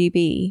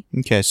IMDb.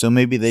 Okay, so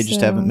maybe they just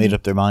haven't made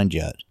up their mind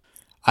yet.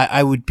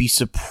 I would be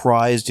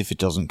surprised if it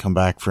doesn't come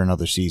back for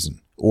another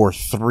season. Or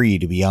 3,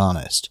 to be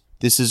honest.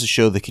 This is a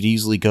show that could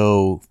easily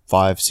go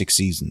 5-6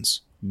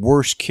 seasons.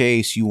 Worst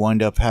case, you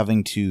wind up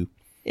having to...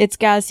 It's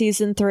got a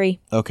season 3.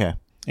 Okay.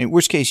 In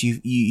worst case,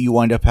 you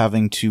wind up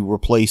having to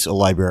replace a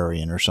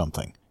librarian or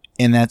something.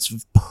 And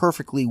that's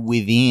perfectly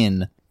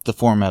within the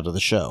format of the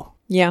show.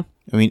 Yeah.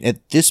 I mean,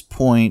 at this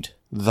point,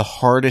 the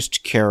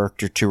hardest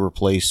character to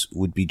replace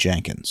would be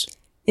Jenkins.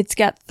 It's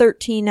got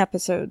 13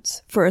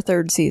 episodes for a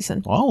third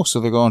season. Oh,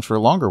 so they're going for a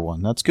longer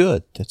one. That's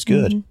good. That's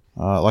good.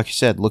 Mm-hmm. Like I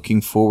said,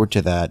 looking forward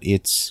to that.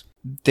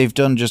 They've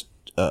done just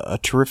a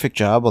terrific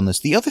job on this.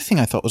 The other thing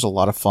I thought was a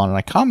lot of fun, and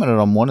I commented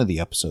on one of the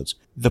episodes,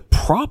 the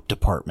prop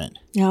department.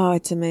 Oh,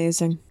 it's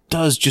amazing.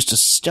 Does just a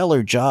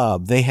stellar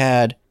job. They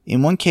had,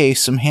 in one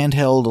case, some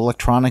handheld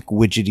electronic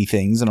widgety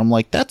things, and I'm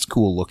like, that's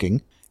cool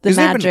looking. The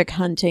magic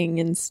hunting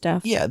and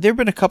stuff. Yeah, there have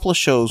been a couple of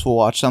shows we'll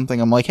watch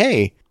something, I'm like,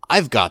 hey,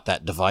 I've got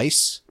that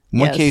device. In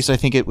one case, I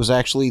think it was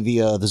actually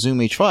the Zoom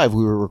H5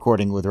 we were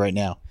recording with right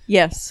now.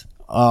 Yes.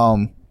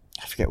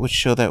 I forget which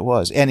show that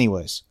was.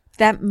 Anyways.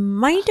 That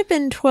might have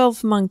been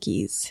 12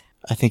 Monkeys.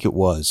 I think it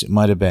was. It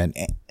might have been.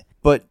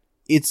 But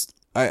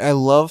I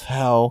love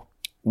how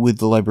with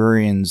the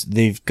Librarians,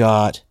 they've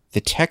got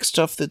the tech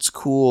stuff that's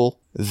cool,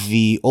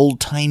 the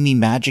old-timey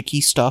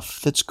magic-y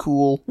stuff that's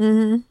cool,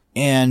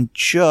 and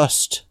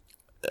just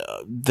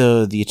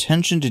the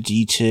attention to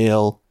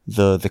detail,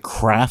 the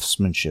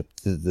craftsmanship,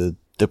 the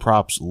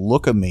props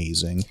look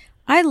amazing.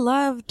 I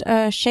loved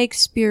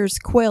Shakespeare's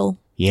quill.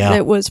 Yeah.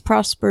 That was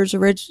Prospero's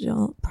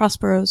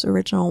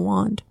original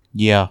wand.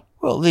 Yeah.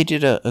 Well, they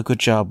did a good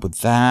job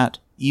with that.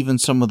 Even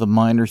some of the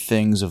minor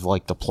things of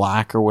like the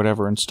plaque or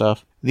whatever and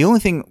stuff. The only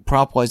thing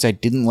prop-wise I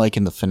didn't like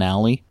in the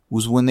finale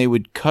was when they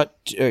would cut,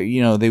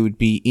 they would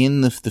be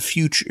in the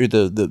future,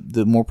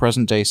 the more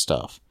present day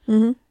stuff.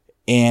 Mm-hmm.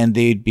 And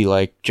they'd be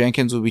like,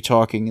 Jenkins would be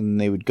talking and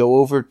they would go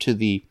over to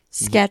the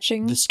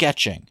sketching. The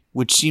sketching,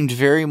 which seemed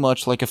very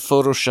much like a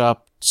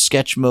Photoshop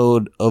sketch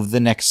mode of the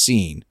next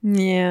scene.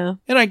 Yeah.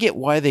 And I get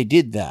why they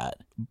did that,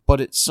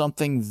 but it's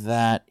something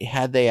that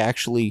had they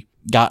actually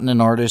gotten an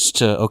artist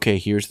to, okay,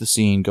 here's the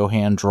scene, go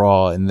hand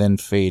draw and then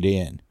fade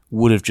in,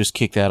 would have just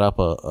kicked that up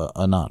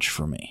a notch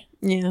for me.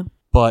 Yeah.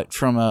 But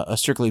from a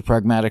strictly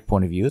pragmatic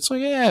point of view, it's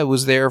like, yeah, it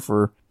was there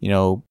for,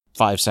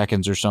 5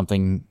 seconds or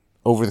something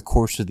over the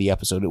course of the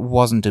episode. It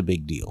wasn't a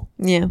big deal.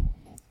 Yeah.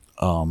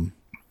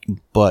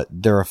 But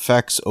their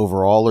effects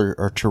overall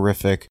are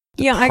terrific.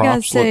 The I gotta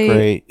props say, look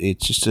great.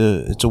 It's just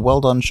it's a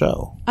well done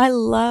show. I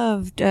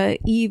loved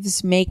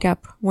Eve's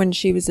makeup when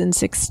she was in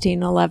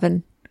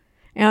 1611.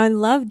 And I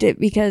loved it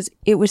because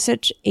it was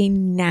such a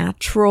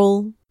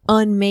natural,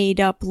 unmade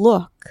up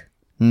look.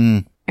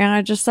 Mm. And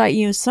I just thought,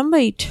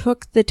 somebody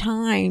took the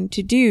time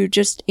to do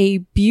just a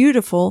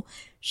beautiful,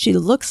 she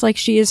looks like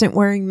she isn't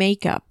wearing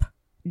makeup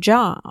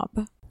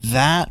job.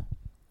 That,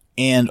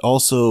 and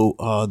also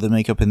the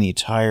makeup in the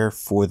attire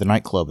for the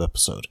nightclub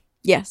episode.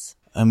 Yes.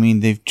 I mean,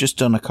 they've just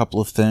done a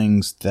couple of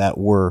things that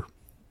were,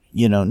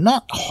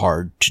 not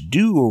hard to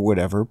do or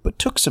whatever, but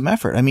took some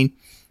effort. I mean,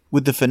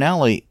 with the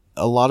finale,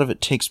 a lot of it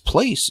takes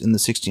place in the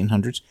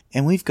 1600s,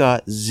 and we've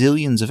got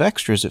zillions of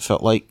extras, it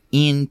felt like,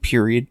 in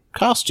period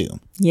costume.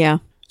 Yeah.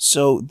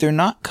 So they're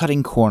not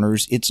cutting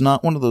corners. It's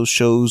not one of those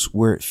shows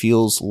where it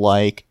feels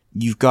like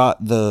you've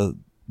got the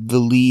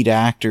lead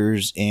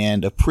actors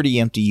and a pretty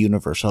empty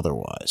universe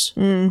otherwise.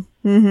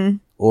 Mm-hmm.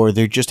 Or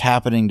they're just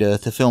happening to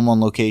film on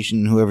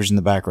location, whoever's in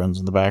the background's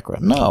in the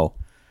background. No.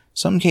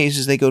 Some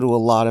cases they go to a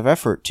lot of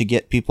effort to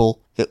get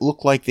people that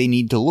look like they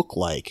need to look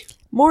like.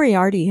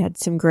 Moriarty had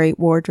some great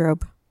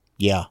wardrobe.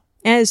 Yeah.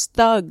 As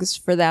thugs,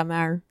 for that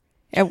matter.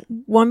 At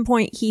one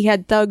point, he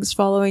had thugs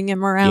following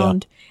him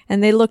around,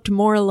 and they looked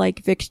more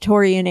like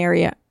Victorian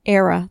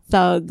era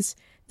thugs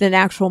than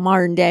actual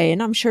modern day.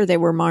 And I'm sure they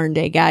were modern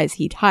day guys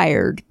he'd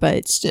hired,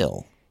 but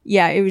still.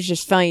 Yeah, it was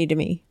just funny to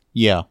me.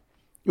 Yeah.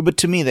 But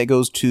to me, that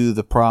goes to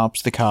the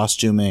props, the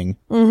costuming,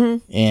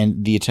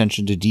 and the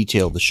attention to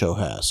detail the show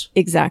has.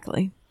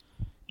 Exactly.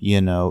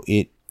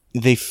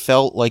 They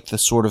felt like the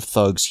sort of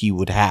thugs he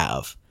would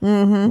have.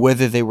 Mm-hmm.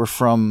 Whether they were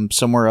from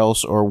somewhere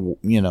else or,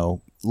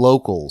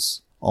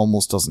 locals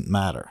almost doesn't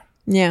matter.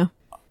 Yeah.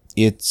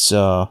 It's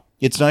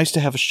nice to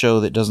have a show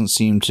that doesn't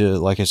seem to,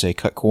 like I say,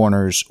 cut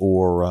corners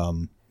or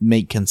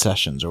make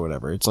concessions or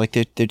whatever. It's like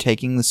they're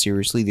taking this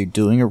seriously. They're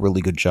doing a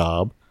really good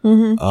job.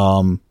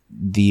 Mm-hmm.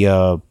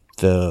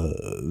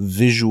 The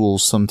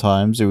visuals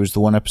sometimes, there was the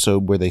one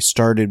episode where they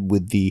started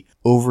with the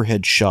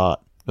overhead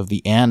shot of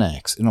the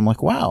annex, and I'm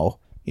like, wow.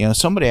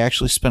 Somebody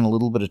actually spent a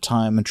little bit of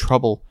time and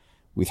trouble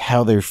with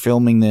how they're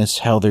filming this,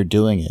 how they're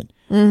doing it.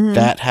 Mm-hmm.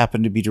 That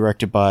happened to be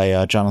directed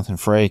by Jonathan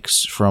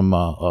Frakes from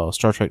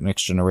Star Trek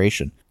Next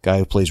Generation, guy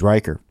who plays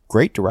Riker.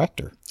 Great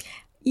director.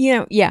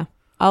 Yeah,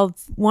 I'll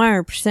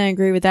 100%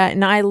 agree with that.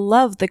 And I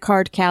love the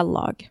card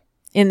catalog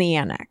in the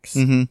annex.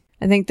 Mm-hmm.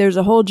 I think there's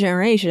a whole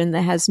generation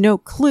that has no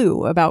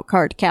clue about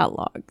card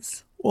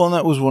catalogs. Well, and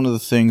that was one of the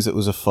things that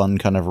was a fun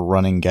kind of a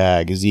running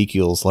gag.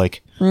 Ezekiel's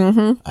like,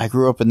 I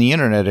grew up in the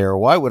internet era.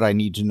 Why would I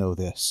need to know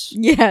this?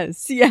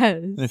 Yes.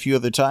 And a few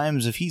other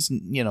times, if he's,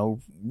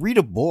 read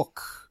a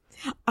book.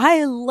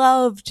 I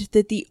loved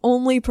that the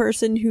only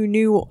person who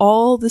knew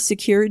all the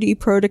security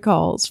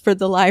protocols for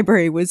the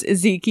library was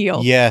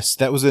Ezekiel. Yes,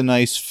 that was a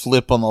nice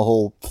flip on the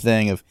whole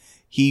thing of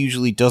he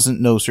usually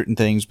doesn't know certain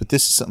things, but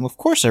this is something, of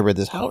course I read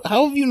this. How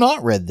have you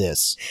not read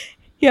this?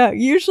 Yeah,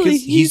 usually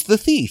he's the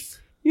thief.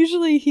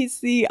 Usually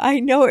he's I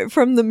know it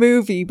from the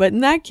movie, but in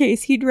that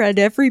case, he'd read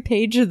every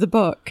page of the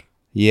book.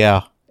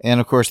 Yeah.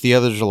 And of course, the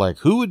others are like,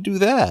 who would do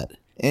that?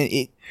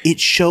 And it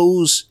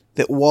shows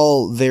that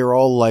while they're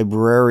all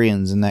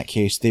librarians in that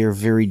case, they are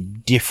very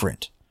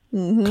different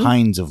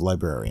kinds of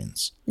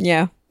librarians.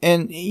 Yeah.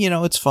 And,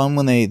 it's fun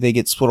when they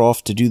get split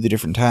off to do the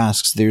different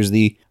tasks. There's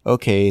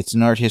it's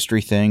an art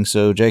history thing,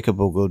 so Jacob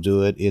will go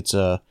do it. It's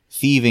a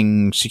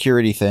thieving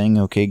security thing.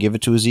 Okay, give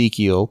it to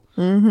Ezekiel.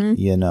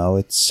 Mm-hmm.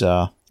 It's...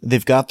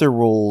 They've got their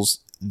roles,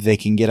 they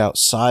can get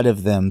outside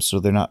of them so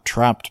they're not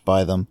trapped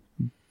by them,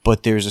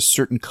 but there's a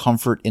certain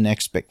comfort in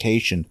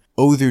expectation.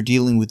 Oh, they're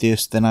dealing with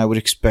this, then I would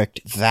expect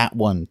that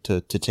one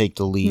to take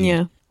the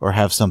lead or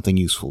have something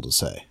useful to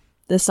say.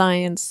 The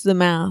science, the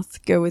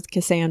math, go with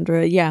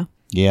Cassandra, yeah.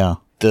 Yeah.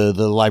 The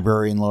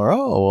librarian lore,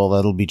 oh, well,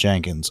 that'll be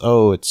Jenkins.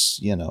 Oh,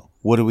 it's,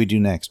 what do we do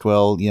next?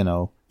 Well,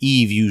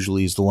 Eve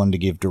usually is the one to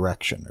give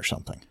direction or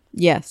something.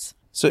 Yes.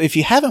 So if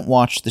you haven't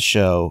watched the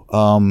show,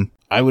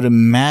 I would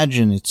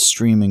imagine it's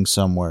streaming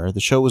somewhere. The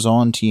show was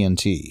on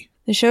TNT.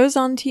 The show's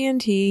on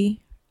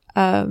TNT.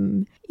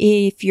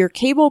 If your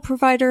cable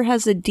provider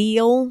has a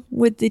deal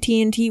with the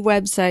TNT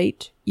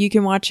website, you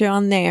can watch it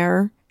on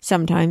there.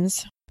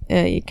 sometimes.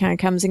 It kind of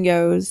comes and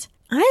goes.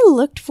 I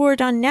looked for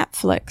it on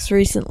Netflix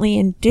recently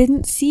and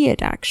didn't see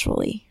it,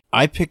 actually.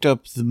 I picked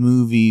up the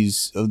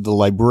movies, the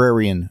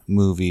Librarian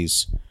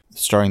movies,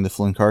 starring the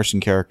Flynn Carson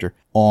character,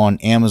 on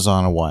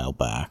Amazon a while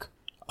back.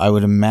 I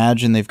would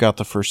imagine they've got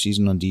the first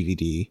season on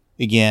DVD.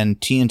 Again,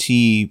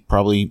 TNT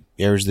probably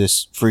airs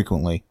this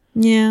frequently.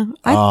 Yeah.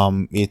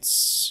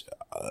 It's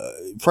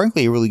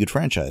frankly a really good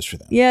franchise for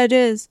them. Yeah, it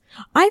is.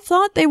 I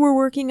thought they were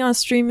working on a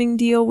streaming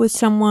deal with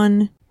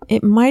someone.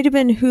 It might have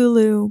been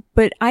Hulu,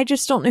 but I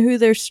just don't know who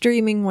they're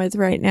streaming with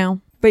right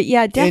now. But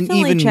yeah,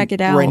 definitely check it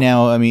out. Right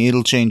now, I mean,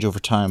 it'll change over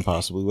time,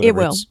 possibly. It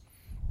will.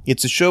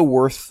 It's a show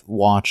worth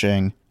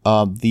watching.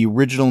 The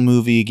original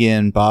movie,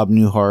 again, Bob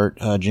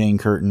Newhart, Jane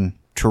Curtin,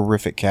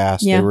 terrific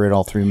cast. Yeah. They were in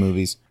all 3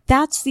 movies.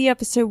 That's the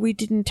episode we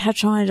didn't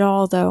touch on at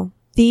all, though.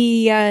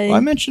 I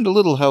mentioned a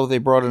little how they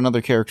brought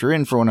another character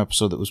in for one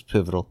episode that was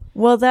pivotal.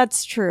 Well,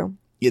 that's true.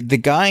 The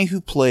guy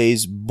who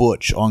plays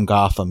Butch on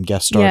Gotham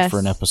guest starred for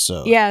an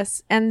episode.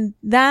 Yes, and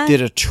that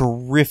did a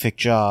terrific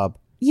job.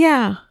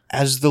 Yeah.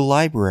 As the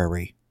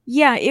library.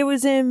 Yeah, it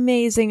was an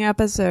amazing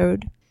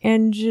episode.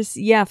 And just,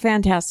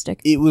 fantastic.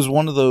 It was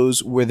one of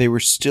those where they were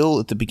still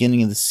at the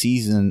beginning of the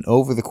season,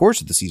 over the course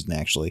of the season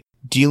actually,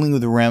 dealing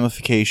with the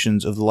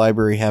ramifications of the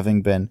library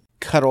having been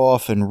cut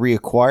off and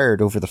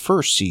reacquired over the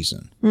first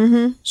season.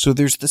 Mm-hmm. So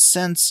there's the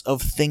sense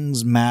of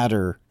things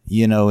matter,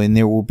 and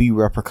there will be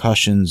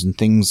repercussions and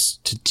things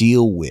to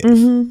deal with.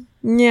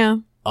 Mm-hmm. Yeah.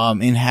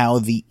 And how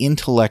the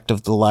intellect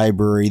of the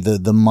library,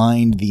 the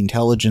mind, the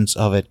intelligence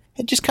of it,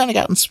 had just kind of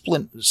gotten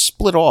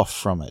split off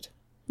from it.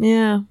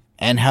 Yeah.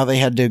 And how they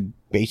had to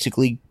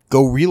basically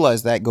go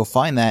realize that, go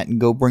find that, and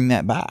go bring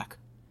that back.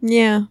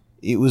 Yeah.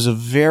 It was a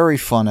very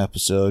fun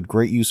episode.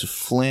 Great use of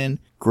Flynn.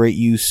 Great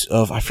use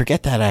of, I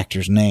forget that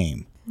actor's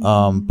name.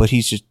 But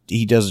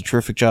he does a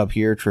terrific job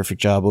here, terrific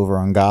job over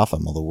on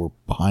Gotham, although we're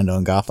behind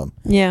on Gotham.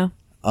 Yeah.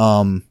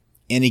 And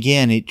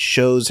again, it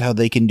shows how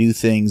they can do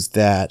things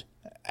that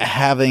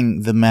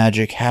having the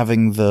magic,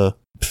 having the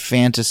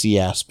fantasy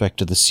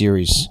aspect of the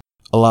series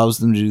allows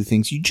them to do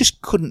things you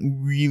just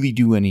couldn't really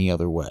do any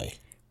other way.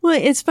 Well,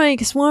 it's funny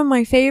because one of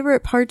my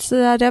favorite parts of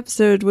that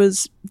episode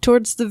was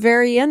towards the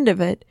very end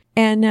of it.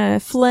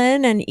 And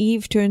Flynn and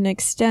Eve, to an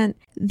extent,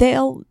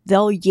 they'll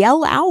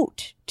yell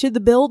out to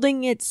the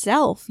building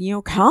itself,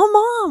 come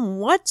on,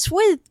 what's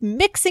with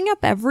mixing up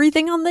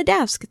everything on the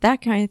desk,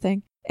 that kind of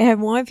thing.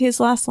 And one of his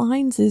last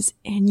lines is,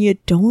 and you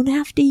don't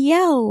have to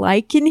yell,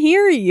 I can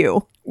hear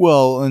you.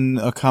 Well, and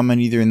a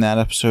comment either in that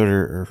episode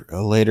or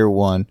a later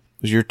one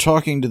was, you're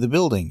talking to the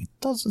building.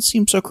 It doesn't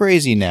seem so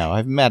crazy now.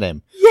 I've met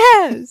him.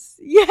 Yes.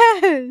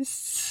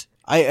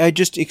 I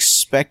just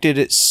expected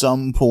at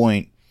some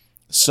point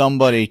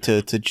somebody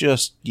to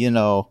just,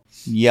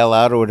 yell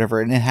out or whatever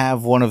and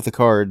have one of the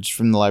cards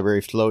from the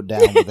library float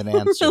down with an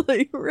answer.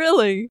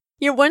 Really.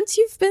 Yeah, once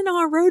you've been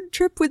on a road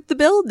trip with the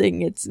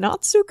building, it's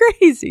not so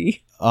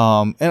crazy.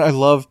 And I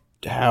loved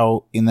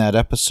how in that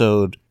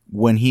episode,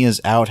 when he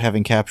is out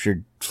having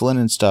captured Flynn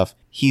and stuff,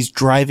 he's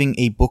driving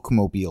a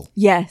bookmobile.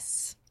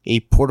 Yes.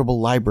 A portable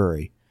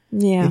library.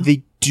 Yeah. And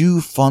they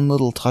do fun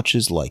little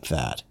touches like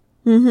that.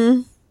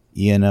 Mm-hmm.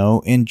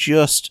 And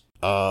just,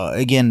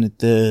 again, at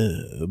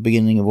the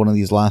beginning of one of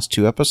these last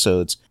 2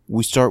 episodes,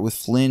 we start with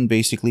Flynn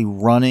basically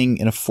running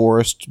in a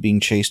forest being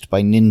chased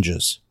by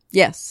ninjas.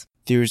 Yes.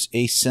 There's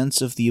a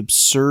sense of the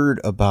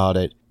absurd about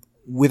it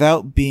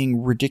without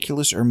being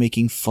ridiculous or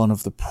making fun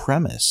of the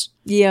premise.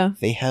 Yeah.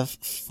 They have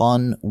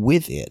fun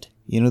with it.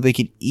 They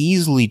could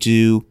easily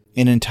do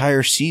an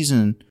entire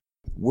season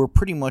where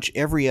pretty much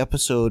every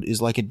episode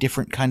is like a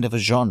different kind of a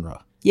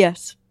genre.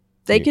 Yes.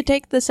 They could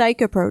take the psych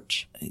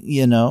approach.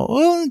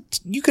 Well,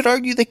 you could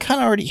argue they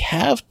kind of already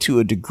have to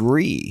a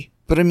degree.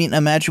 But I mean,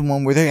 imagine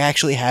one where they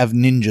actually have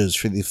ninjas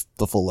for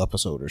the full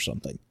episode or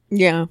something.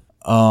 Yeah.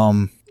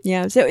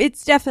 Yeah, so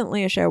it's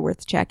definitely a show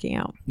worth checking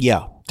out.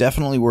 Yeah,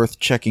 definitely worth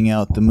checking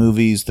out. The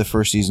movies, the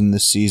first season,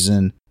 this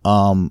season.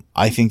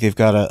 I think they've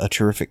got a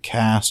terrific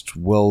cast,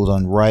 well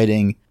done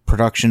writing,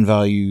 production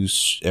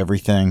values,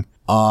 everything.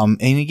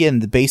 And again,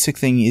 the basic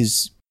thing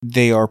is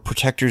they are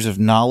protectors of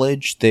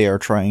knowledge. They are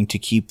trying to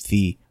keep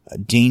the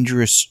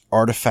dangerous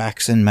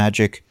artifacts and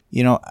magic.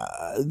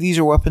 These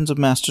are weapons of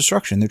mass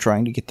destruction. They're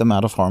trying to get them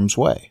out of harm's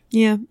way.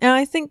 Yeah, and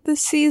I think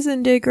this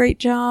season did a great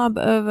job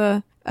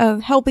of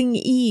helping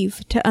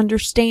Eve to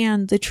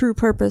understand the true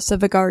purpose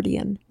of a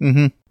guardian.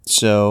 Mm-hmm.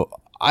 So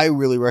I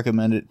really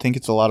recommend it. Think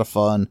it's a lot of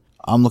fun.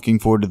 I'm looking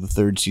forward to the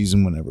 3rd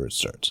season whenever it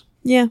starts.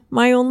 Yeah,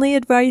 my only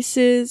advice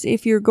is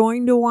if you're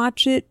going to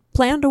watch it,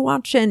 plan to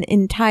watch an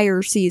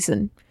entire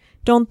season.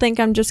 Don't think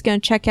I'm just going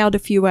to check out a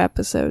few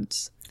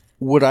episodes.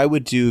 What I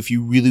would do if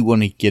you really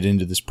want to get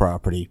into this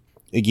property,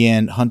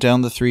 again, hunt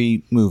down the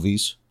 3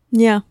 movies.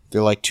 Yeah.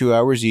 They're like 2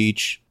 hours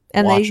each.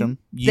 And watch them.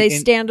 They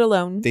stand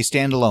alone. They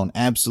stand alone,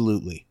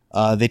 absolutely.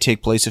 They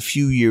take place a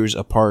few years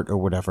apart or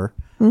whatever.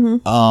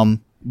 Mm-hmm.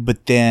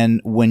 But then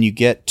when you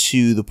get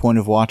to the point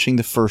of watching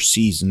the first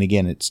season,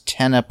 again, it's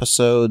 10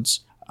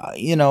 episodes.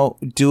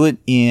 Do it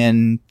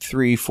in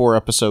 3-4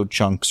 episode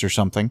chunks or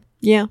something.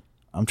 Yeah.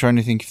 I'm trying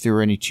to think if there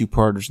were any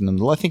two-parters in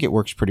them. I think it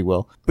works pretty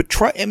well. But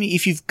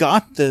if you've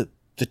got the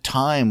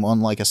time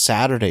on like a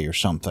Saturday or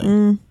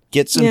something,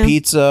 get some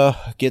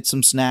pizza, get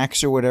some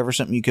snacks or whatever,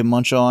 something you can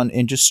munch on,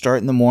 and just start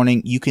in the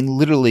morning. You can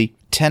literally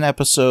 10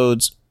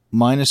 episodes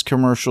minus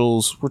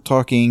commercials. We're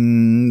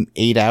talking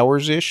 8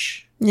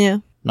 hours-ish. Yeah.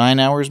 9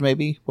 hours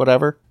maybe,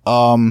 whatever.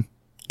 You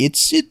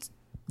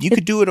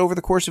could do it over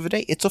the course of a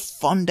day. It's a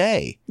fun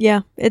day.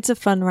 Yeah, it's a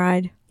fun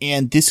ride.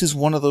 And this is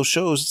one of those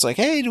shows. It's like,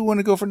 hey, do you want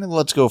to go for another?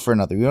 Let's go for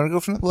another. You want to go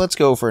for another? Let's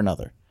go for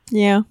another.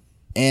 Yeah.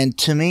 And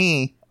to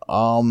me,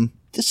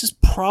 this is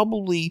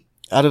probably,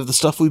 out of the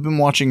stuff we've been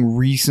watching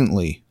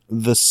recently,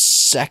 the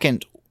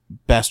second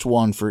best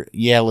one for,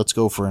 let's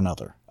go for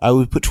another. I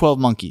would put 12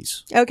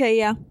 Monkeys. Okay,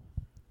 yeah.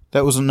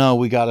 That was a no,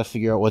 we got to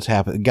figure out what's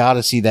happening. Got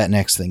to see that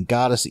next thing.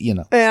 Got to see,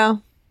 Yeah.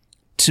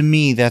 To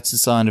me, that's the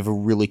sign of a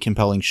really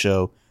compelling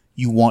show.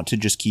 You want to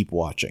just keep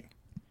watching.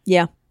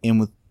 Yeah.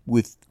 And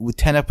with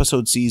 10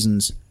 episode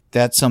seasons,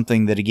 that's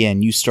something that,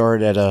 again, you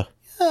start at a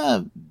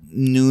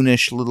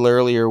noonish, a little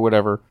earlier,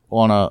 whatever,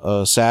 on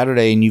a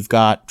Saturday, and you've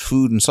got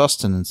food and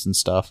sustenance and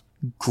stuff.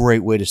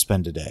 Great way to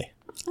spend a day.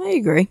 I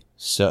agree.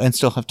 So, and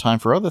still have time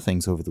for other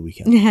things over the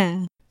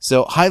weekend.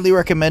 So, highly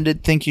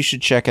recommended. Think you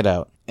should check it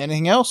out.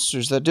 Anything else, or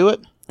does that do it?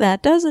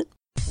 That does it.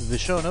 The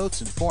show notes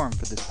and forum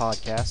for this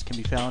podcast can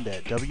be found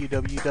at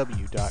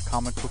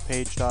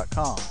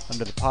www.comicbookpage.com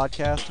under the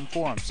podcast and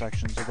forum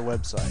sections of the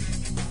website.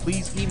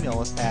 Please email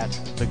us at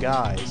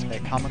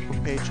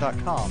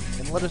theguys@comicbookpage.com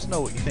and let us know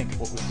what you think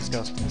of what was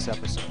discussed in this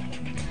episode.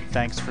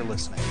 Thanks for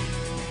listening.